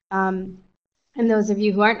 And those of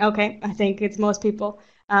you who aren't, okay, I think it's most people.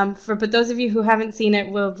 But those of you who haven't seen it,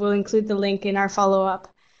 we'll include the link in our follow-up.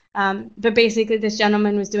 But basically, this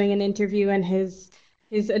gentleman was doing an interview, and his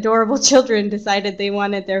adorable children decided they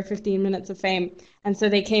wanted their 15 minutes of fame. And so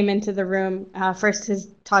they came into the room, first his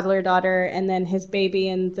toddler daughter, and then his baby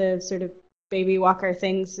and the sort of baby walker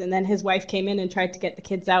things, and then his wife came in and tried to get the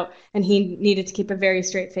kids out, and he needed to keep a very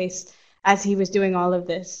straight face as he was doing all of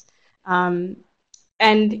this.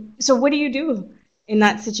 And so what do you do in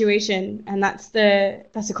that situation? And that's the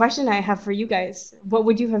question I have for you guys. What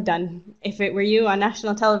would you have done if it were you on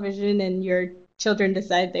national television and your children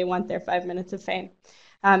decide they want their 5 minutes of fame?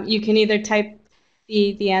 You can either type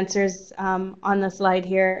the answers on the slide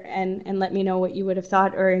here and let me know what you would have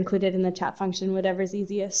thought, or include it in the chat function, whatever's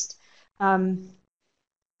easiest.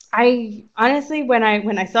 I honestly, when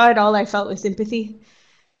I saw it all, I felt with sympathy.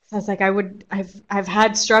 I was like, I've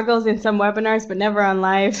had struggles in some webinars, but never on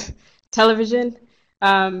live television.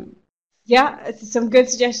 Yeah, some good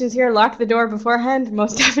suggestions here. Lock the door beforehand,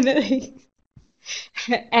 most definitely.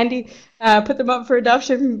 Andy, put them up for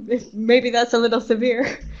adoption. Maybe that's a little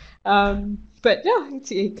severe, but yeah,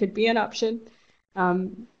 it could be an option.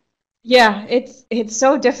 Yeah, it's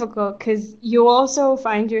so difficult because you also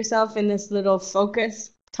find yourself in this little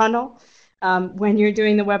focus tunnel when you're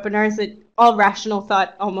doing the webinars, that all rational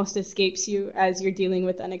thought almost escapes you as you're dealing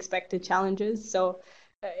with unexpected challenges. So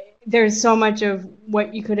there's so much of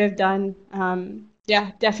what you could have done.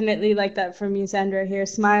 Yeah, definitely like that from you, Sandra, here.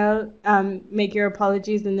 Smile, make your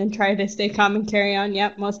apologies, and then try to stay calm and carry on.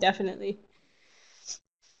 Yep, most definitely.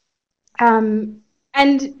 I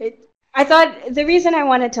thought the reason I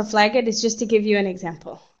wanted to flag it is just to give you an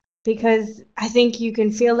example, because I think you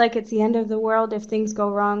can feel like it's the end of the world if things go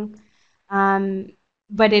wrong,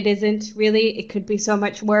 but it isn't really. It could be so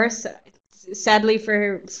much worse. Sadly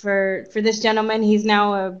for this gentleman, he's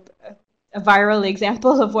now a viral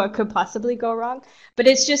example of what could possibly go wrong, but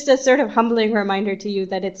it's just a sort of humbling reminder to you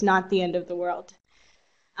that it's not the end of the world.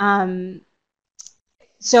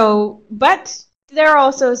 But there are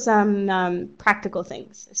also some practical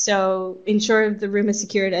things. So ensure the room is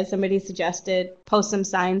secured, as somebody suggested. Post some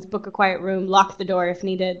signs, book a quiet room, lock the door if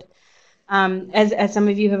needed. As some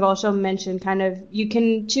of you have also mentioned, kind of, you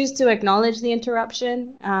can choose to acknowledge the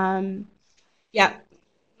interruption. Yeah,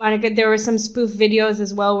 Monica, there were some spoof videos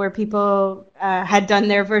as well where people had done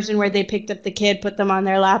their version where they picked up the kid, put them on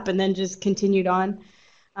their lap, and then just continued on.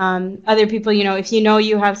 Other people, if you know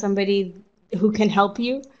you have somebody who can help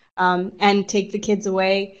you and take the kids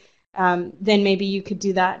away, then maybe you could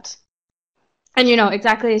do that. And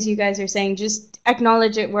exactly as you guys are saying, just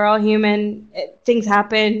acknowledge it. We're all human. Things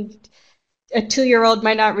happen. A 2-year-old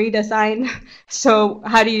might not read a sign. So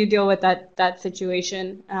how do you deal with that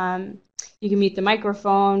situation? You can mute the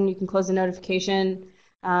microphone. You can close the notification.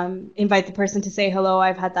 Invite the person to say hello.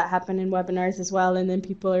 I've had that happen in webinars as well, and then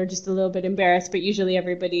people are just a little bit embarrassed, but usually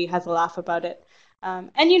everybody has a laugh about it.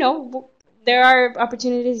 And there are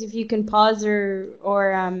opportunities if you can pause or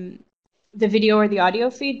the video or the audio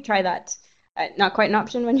feed. Try that. Not quite an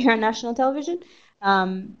option when you're on national television,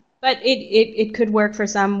 but it could work for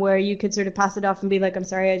some where you could sort of pass it off and be like, I'm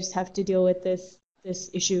sorry, I just have to deal with this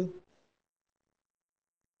issue.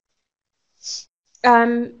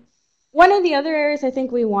 One of the other areas I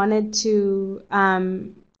think we wanted to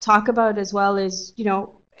talk about as well is,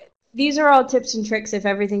 these are all tips and tricks if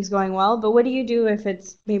everything's going well, but what do you do if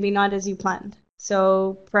it's maybe not as you planned?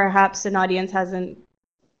 So perhaps an audience hasn't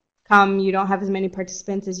come, you don't have as many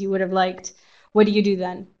participants as you would have liked. What do you do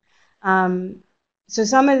then? So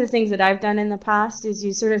some of the things that I've done in the past is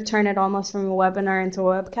you sort of turn it almost from a webinar into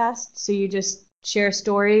a webcast. So you just share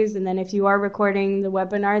stories, and then if you are recording the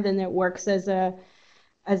webinar, then it works as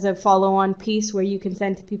a follow-on piece where you can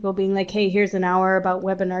send to people being like, hey, here's an hour about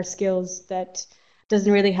webinar skills that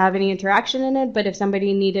doesn't really have any interaction in it, but if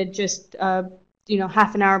somebody needed just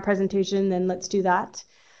half an hour presentation, then let's do that.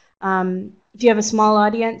 If you have a small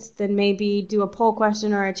audience, then maybe do a poll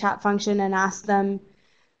question or a chat function and ask them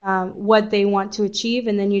what they want to achieve,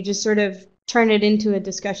 and then you just sort of turn it into a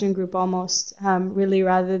discussion group almost, really,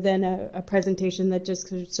 rather than a presentation that just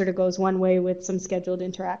sort of goes one way with some scheduled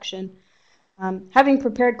interaction. Having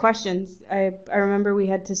prepared questions, I remember we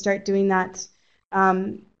had to start doing that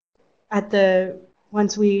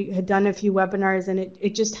once we had done a few webinars, and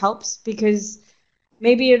it just helps because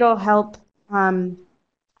maybe it'll help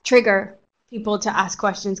trigger people to ask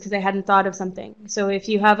questions because they hadn't thought of something. So if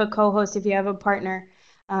you have a co-host, if you have a partner,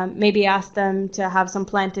 maybe ask them to have some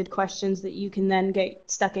planted questions that you can then get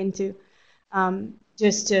stuck into,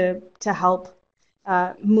 just to help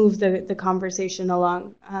move the conversation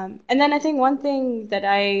along. And then I think one thing that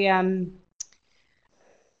I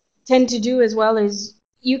tend to do as well is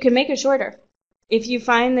you can make it shorter. If you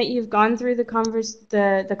find that you've gone through the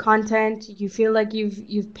content, you feel like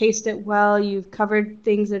you've paced it well, you've covered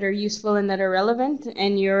things that are useful and that are relevant,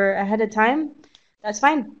 and you're ahead of time, that's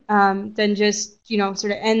fine. Then just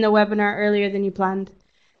sort of end the webinar earlier than you planned,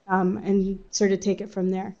 and sort of take it from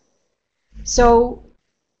there. So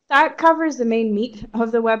that covers the main meat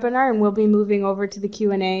of the webinar, and we'll be moving over to the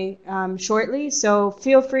Q&A shortly. So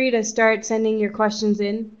feel free to start sending your questions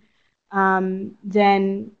in.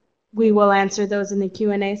 Then we will answer those in the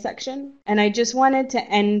Q&A section. And I just wanted to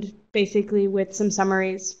end basically with some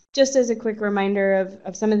summaries, just as a quick reminder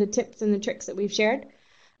of some of the tips and the tricks that we've shared.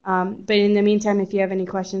 But in the meantime, if you have any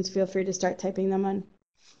questions, feel free to start typing them on.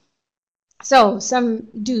 So some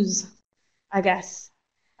do's, I guess.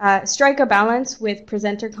 Strike a balance with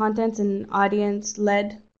presenter content and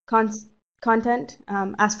audience-led content.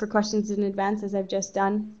 Ask for questions in advance, as I've just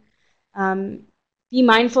done. Be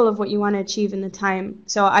mindful of what you want to achieve in the time.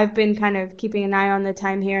 So I've been kind of keeping an eye on the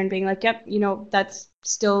time here and being like, yep, that's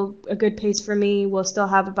still a good pace for me. We'll still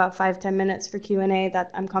have about 5-10 minutes for Q&A that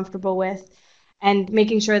I'm comfortable with, and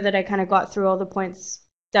making sure that I kind of got through all the points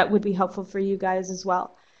that would be helpful for you guys as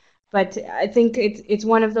well. But I think it's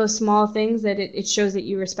one of those small things that it shows that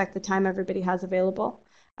you respect the time everybody has available.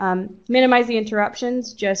 Minimize the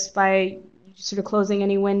interruptions just by sort of closing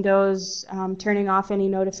any windows, turning off any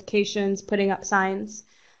notifications, putting up signs.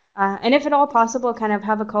 And if at all possible, kind of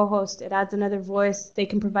have a co-host. It adds another voice. They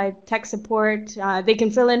can provide tech support. They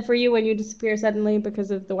can fill in for you when you disappear suddenly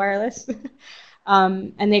because of the wireless.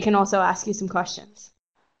 And they can also ask you some questions.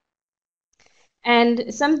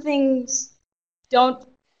 And some things, don't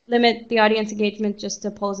limit the audience engagement just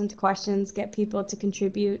to polls and to questions. Get people to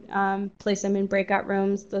contribute. Place them in breakout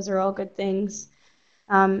rooms. Those are all good things.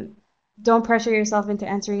 Don't pressure yourself into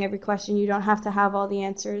answering every question. You don't have to have all the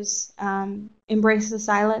answers. Embrace the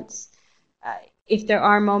silence. If there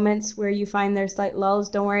are moments where you find there's slight lulls,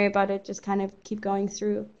 don't worry about it. Just kind of keep going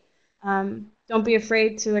through. Don't be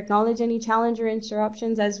afraid to acknowledge any challenge or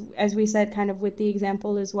interruptions. As we said, kind of with the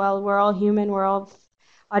example as well, we're all human.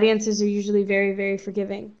 Audiences are usually very, very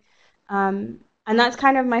forgiving. And that's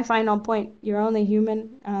kind of my final point. You're only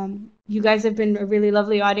human. You guys have been a really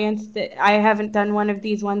lovely audience. I haven't done one of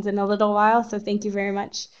these ones in a little while, so thank you very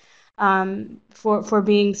much for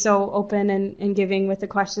being so open and giving with the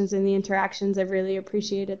questions and the interactions. I've really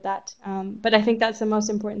appreciated that. But I think that's the most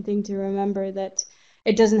important thing to remember, that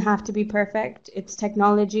It doesn't have to be perfect. It's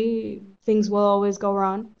technology. Things will always go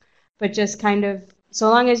wrong. But just kind of, so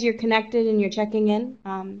long as you're connected and you're checking in,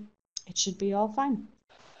 it should be all fine.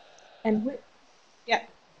 And yeah,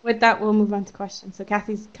 with that, we'll move on to questions. So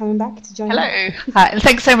Kathy's coming back to join us. Hello. Hi, and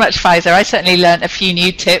thanks so much, Pfizer. I certainly learned a few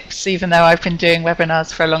new tips, even though I've been doing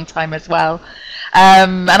webinars for a long time as well.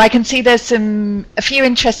 And I can see there's a few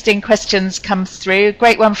interesting questions come through. A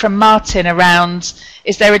great one from Martin around,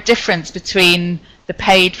 is there a difference between the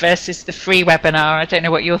paid versus the free webinar? I don't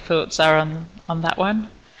know what your thoughts are on that one.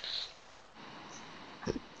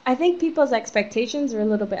 I think people's expectations are a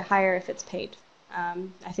little bit higher if it's paid.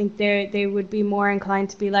 I think they would be more inclined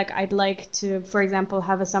to be like, I'd like to, for example,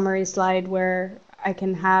 have a summary slide where I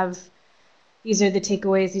can have, these are the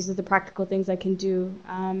takeaways, these are the practical things I can do.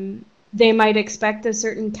 They might expect a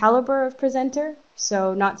certain caliber of presenter,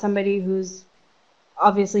 so not somebody who's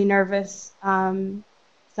obviously nervous,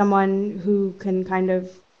 someone who can kind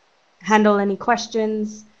of handle any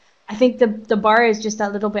questions. I think the bar is just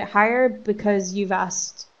that little bit higher because you've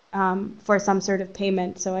asked for some sort of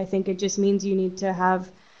payment. So I think it just means you need to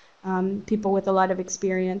have people with a lot of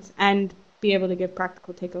experience and be able to give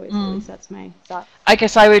practical takeaways. At least that's my thought. I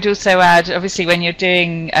guess I would also add, obviously, when you're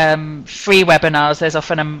doing free webinars, there's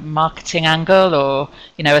often a marketing angle or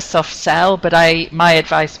a soft sell. But my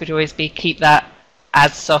advice would always be keep that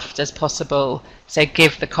as soft as possible. So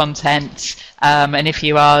give the content, and if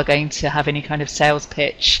you are going to have any kind of sales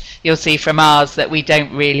pitch, you'll see from ours that we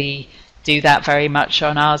don't really do that very much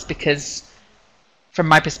on ours, because from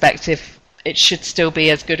my perspective it should still be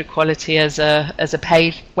as good a quality as a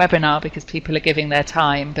paid webinar, because people are giving their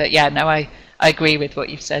time. But yeah, no, I agree with what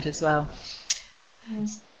you've said as well.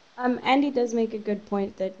 Yes. Andy does make a good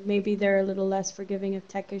point that maybe they're a little less forgiving of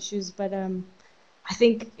tech issues, but I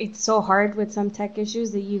think it's so hard with some tech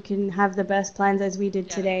issues that you can have the best plans as we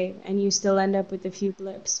did today and you still end up with a few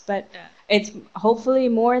blips. But it's hopefully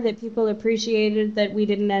more that people appreciated that we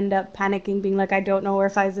didn't end up panicking, being like, I don't know where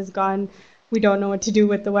Pfizer's gone. We don't know what to do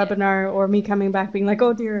with the webinar, or me coming back being like,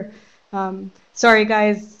 oh dear, sorry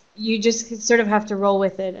guys. You just sort of have to roll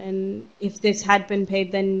with it. And if this had been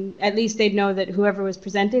paid, then at least they'd know that whoever was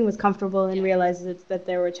presenting was comfortable and realized that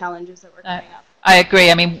there were challenges that were coming up. I agree.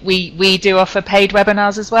 I mean, we do offer paid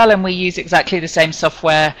webinars as well, and we use exactly the same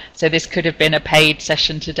software. So this could have been a paid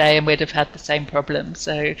session today and we'd have had the same problem.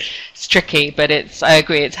 So it's tricky, but I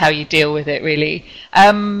agree, it's how you deal with it, really.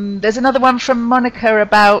 There's another one from Monica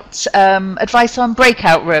about advice on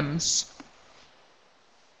breakout rooms.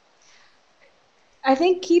 I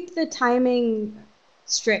think keep the timing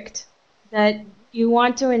strict, that you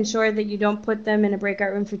want to ensure that you don't put them in a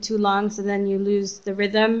breakout room for too long, so then you lose the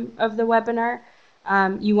rhythm of the webinar.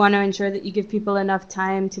 You want to ensure that you give people enough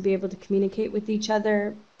time to be able to communicate with each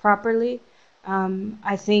other properly.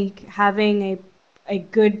 I think having a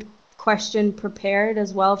good question prepared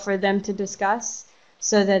as well for them to discuss,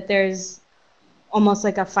 so that there's almost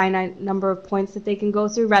like a finite number of points that they can go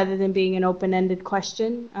through rather than being an open-ended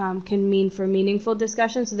question, can mean for meaningful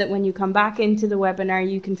discussion, so that when you come back into the webinar,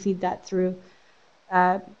 you can feed that through.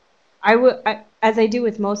 As I do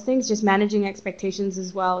with most things, just managing expectations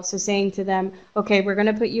as well. So saying to them, okay, we're going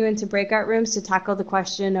to put you into breakout rooms to tackle the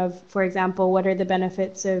question of, for example, what are the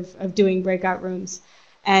benefits of doing breakout rooms?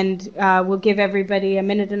 And we'll give everybody a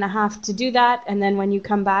minute and a half to do that. And then when you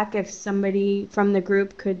come back, if somebody from the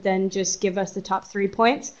group could then just give us the top 3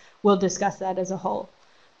 points, we'll discuss that as a whole.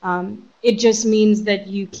 It just means that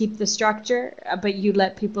you keep the structure, but you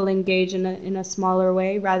let people engage in a smaller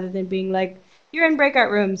way, rather than being like, you're in breakout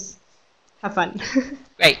rooms, have fun.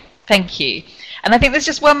 Great, thank you. And I think there's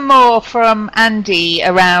just one more from Andy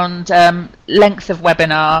around length of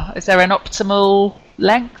webinar. Is there an optimal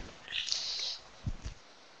length?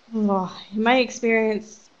 Oh, in my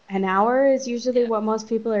experience, an hour is usually what most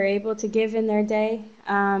people are able to give in their day.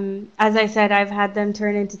 As I said, I've had them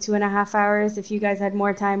turn into 2.5 hours. If you guys had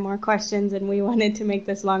more time, more questions, and we wanted to make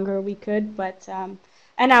this longer, we could. But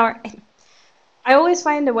an hour. I always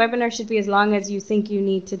find a webinar should be as long as you think you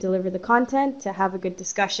need to deliver the content, to have a good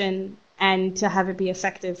discussion, and to have it be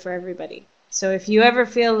effective for everybody. So if you ever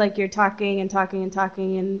feel like you're talking and talking and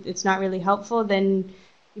talking and it's not really helpful, then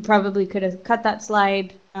you probably could have cut that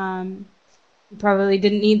slide. You probably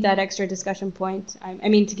didn't need that extra discussion point. I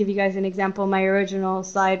mean, to give you guys an example, my original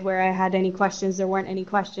slide where I had any questions, there weren't any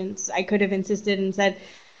questions. I could have insisted and said,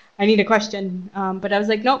 I need a question. But I was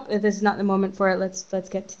like, nope, this is not the moment for it. Let's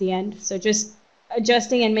get to the end. So just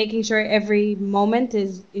adjusting and making sure every moment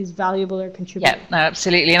is valuable or contributing. Yeah, no,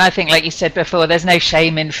 absolutely. And I think, like you said before, there's no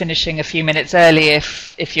shame in finishing a few minutes early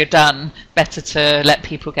if you're done. Better to let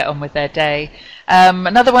people get on with their day.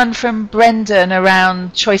 Another one from Brendan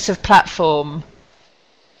around choice of platform.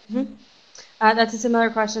 Mhm. That's a similar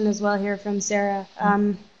question as well here from Sarah.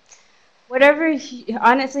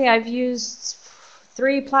 Honestly, I've used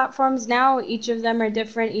 3 platforms now. Each of them are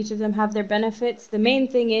different. Each of them have their benefits. The main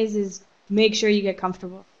thing is make sure you get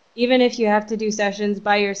comfortable. Even if you have to do sessions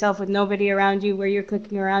by yourself with nobody around you where you're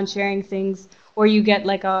clicking around sharing things, or you get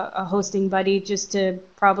like a hosting buddy just to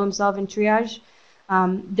problem solve and triage,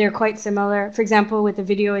 they're quite similar. For example, with the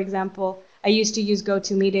video example, I used to use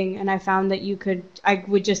GoToMeeting, and I found that I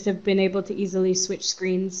would just have been able to easily switch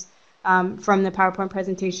screens from the PowerPoint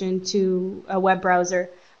presentation to a web browser,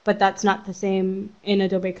 but that's not the same in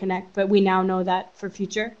Adobe Connect. But we now know that for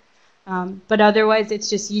future. But otherwise,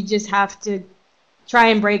 you just have to try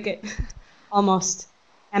and break it almost,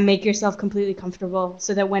 and make yourself completely comfortable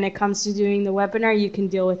so that when it comes to doing the webinar, you can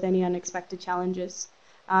deal with any unexpected challenges.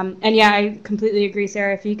 And yeah, I completely agree,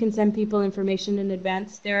 Sarah. If you can send people information in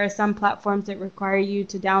advance, there are some platforms that require you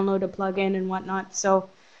to download a plugin and whatnot. So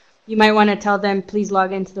you might want to tell them, please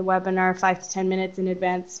log into the webinar 5 to 10 minutes in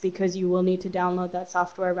advance, because you will need to download that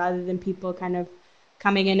software, rather than people kind of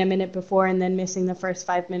coming in a minute before and then missing the first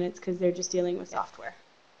 5 minutes because they're just dealing with software.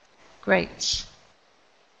 Great.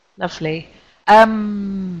 Lovely.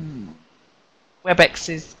 WebEx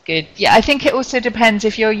is good. Yeah, I think it also depends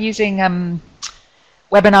if you're using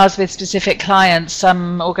webinars with specific clients.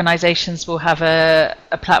 Some organizations will have a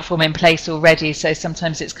platform in place already, so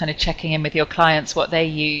sometimes it's kind of checking in with your clients what they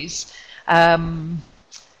use. I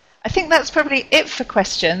think that's probably it for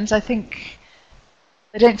questions. I think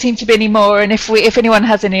there don't seem to be any more, and if anyone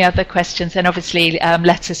has any other questions, then obviously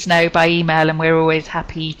let us know by email, and we're always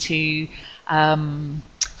happy to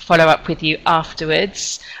follow up with you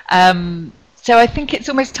afterwards. So I think it's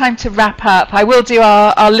almost time to wrap up. I will do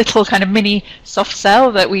our little kind of mini soft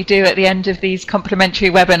sell that we do at the end of these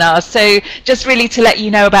complimentary webinars. So just really to let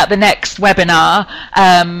you know about the next webinar.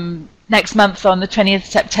 Next month on the 20th of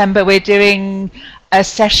September, we're doing a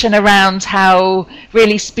session around how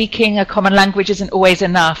really speaking a common language isn't always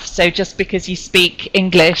enough. So just because you speak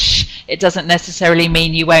English, it doesn't necessarily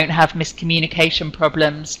mean you won't have miscommunication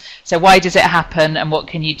problems. So why does it happen, and what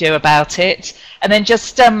can you do about it? And then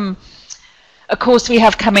just a course we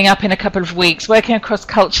have coming up in a couple of weeks, Working Across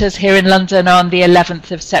Cultures, here in London on the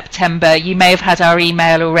 11th of September. You may have had our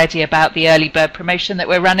email already about the early bird promotion that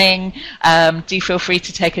we're running. Do feel free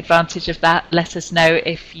to take advantage of that. Let us know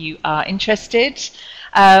if you are interested.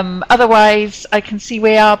 Otherwise, I can see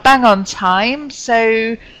we are bang on time,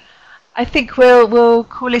 so I think we'll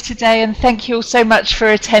call it a day, and thank you all so much for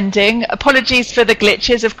attending. Apologies for the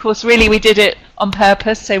glitches. Of course, really we did it on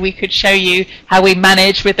purpose so we could show you how we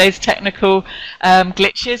manage with those technical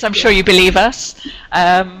glitches. I'm sure you believe us,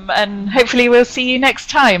 and hopefully we'll see you next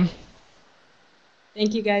time.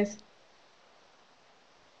 Thank you, guys.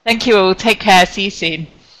 Thank you all. Take care. See you soon.